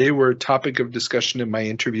 they were a topic of discussion in my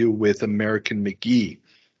interview with American McGee,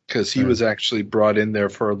 because he was actually brought in there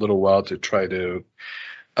for a little while to try to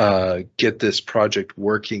get this project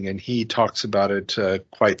working, and he talks about it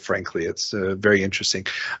quite frankly. It's very interesting.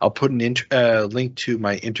 I'll put a link to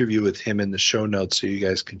my interview with him in the show notes so you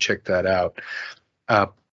guys can check that out.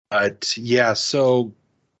 But yeah, so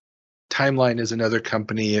Timeline is another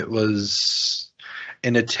company. It was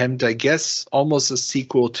an attempt, I guess, almost a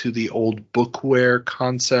sequel to the old bookware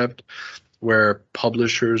concept, where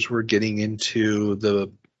publishers were getting into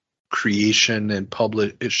the creation and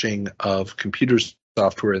publishing of computer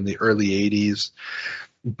software in the early 80s.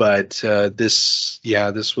 But this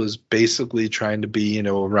was basically trying to be,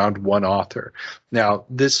 around one author. Now,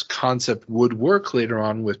 this concept would work later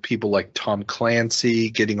on with people like Tom Clancy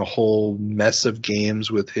getting a whole mess of games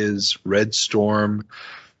with his Red Storm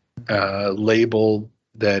label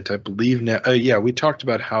that I believe now. We talked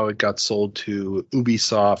about how it got sold to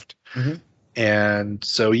Ubisoft. And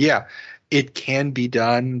so, it can be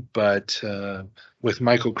done, but with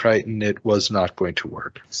Michael Crichton, it was not going to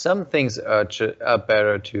work. Some things are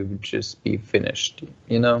better to just be finished,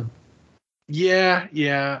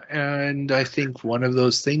 Yeah, and I think one of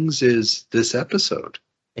those things is this episode.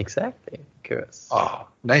 Exactly, Chris. Oh,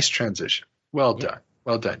 nice transition. Well done.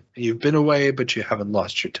 Well done. You've been away, but you haven't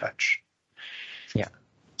lost your touch. Yeah.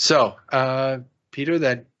 So, Peter,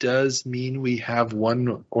 that does mean we have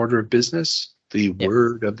one order of business, the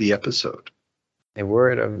word of the episode. The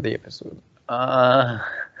word of the episode. I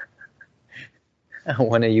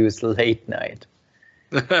want to use late night.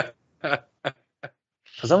 For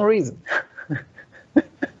some reason.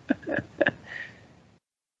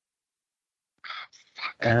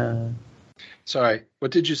 Sorry,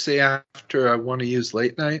 what did you say after I want to use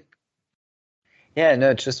late night? Yeah,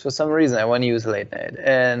 no, just for some reason I want to use late night.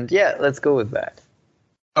 And yeah, let's go with that.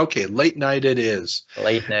 Okay, late night it is.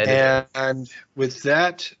 Late night and with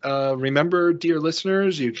that, remember, dear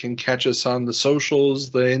listeners, you can catch us on the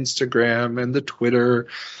socials, the Instagram and the Twitter.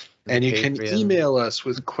 And you can email us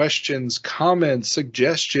with questions, comments,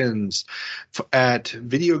 suggestions at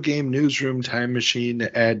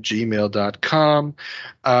videogamenewsroomtimemachine@gmail.com.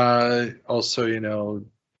 Also,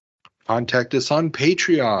 contact us on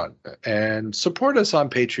Patreon and support us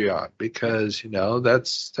on Patreon because,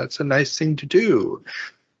 that's a nice thing to do.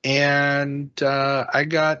 And I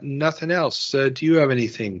got nothing else. Do you have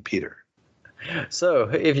anything, Peter? So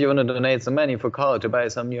if you want to donate some money for Carl to buy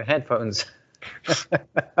some new headphones.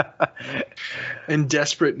 In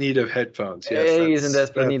desperate need of headphones. Yes, he's in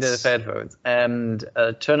desperate need of headphones. And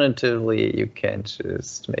alternatively, you can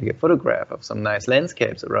just make a photograph of some nice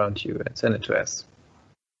landscapes around you and send it to us.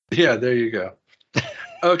 Yeah, there you go.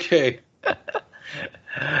 Okay.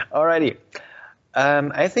 Alrighty.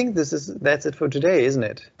 I think that's it for today, isn't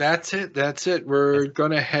it? That's it. We're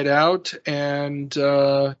gonna head out, and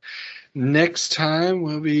next time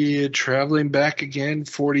we'll be traveling back again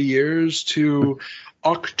 40 years to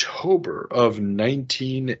October of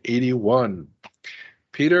 1981.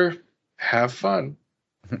 Peter, have fun.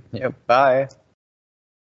 Yep. Bye.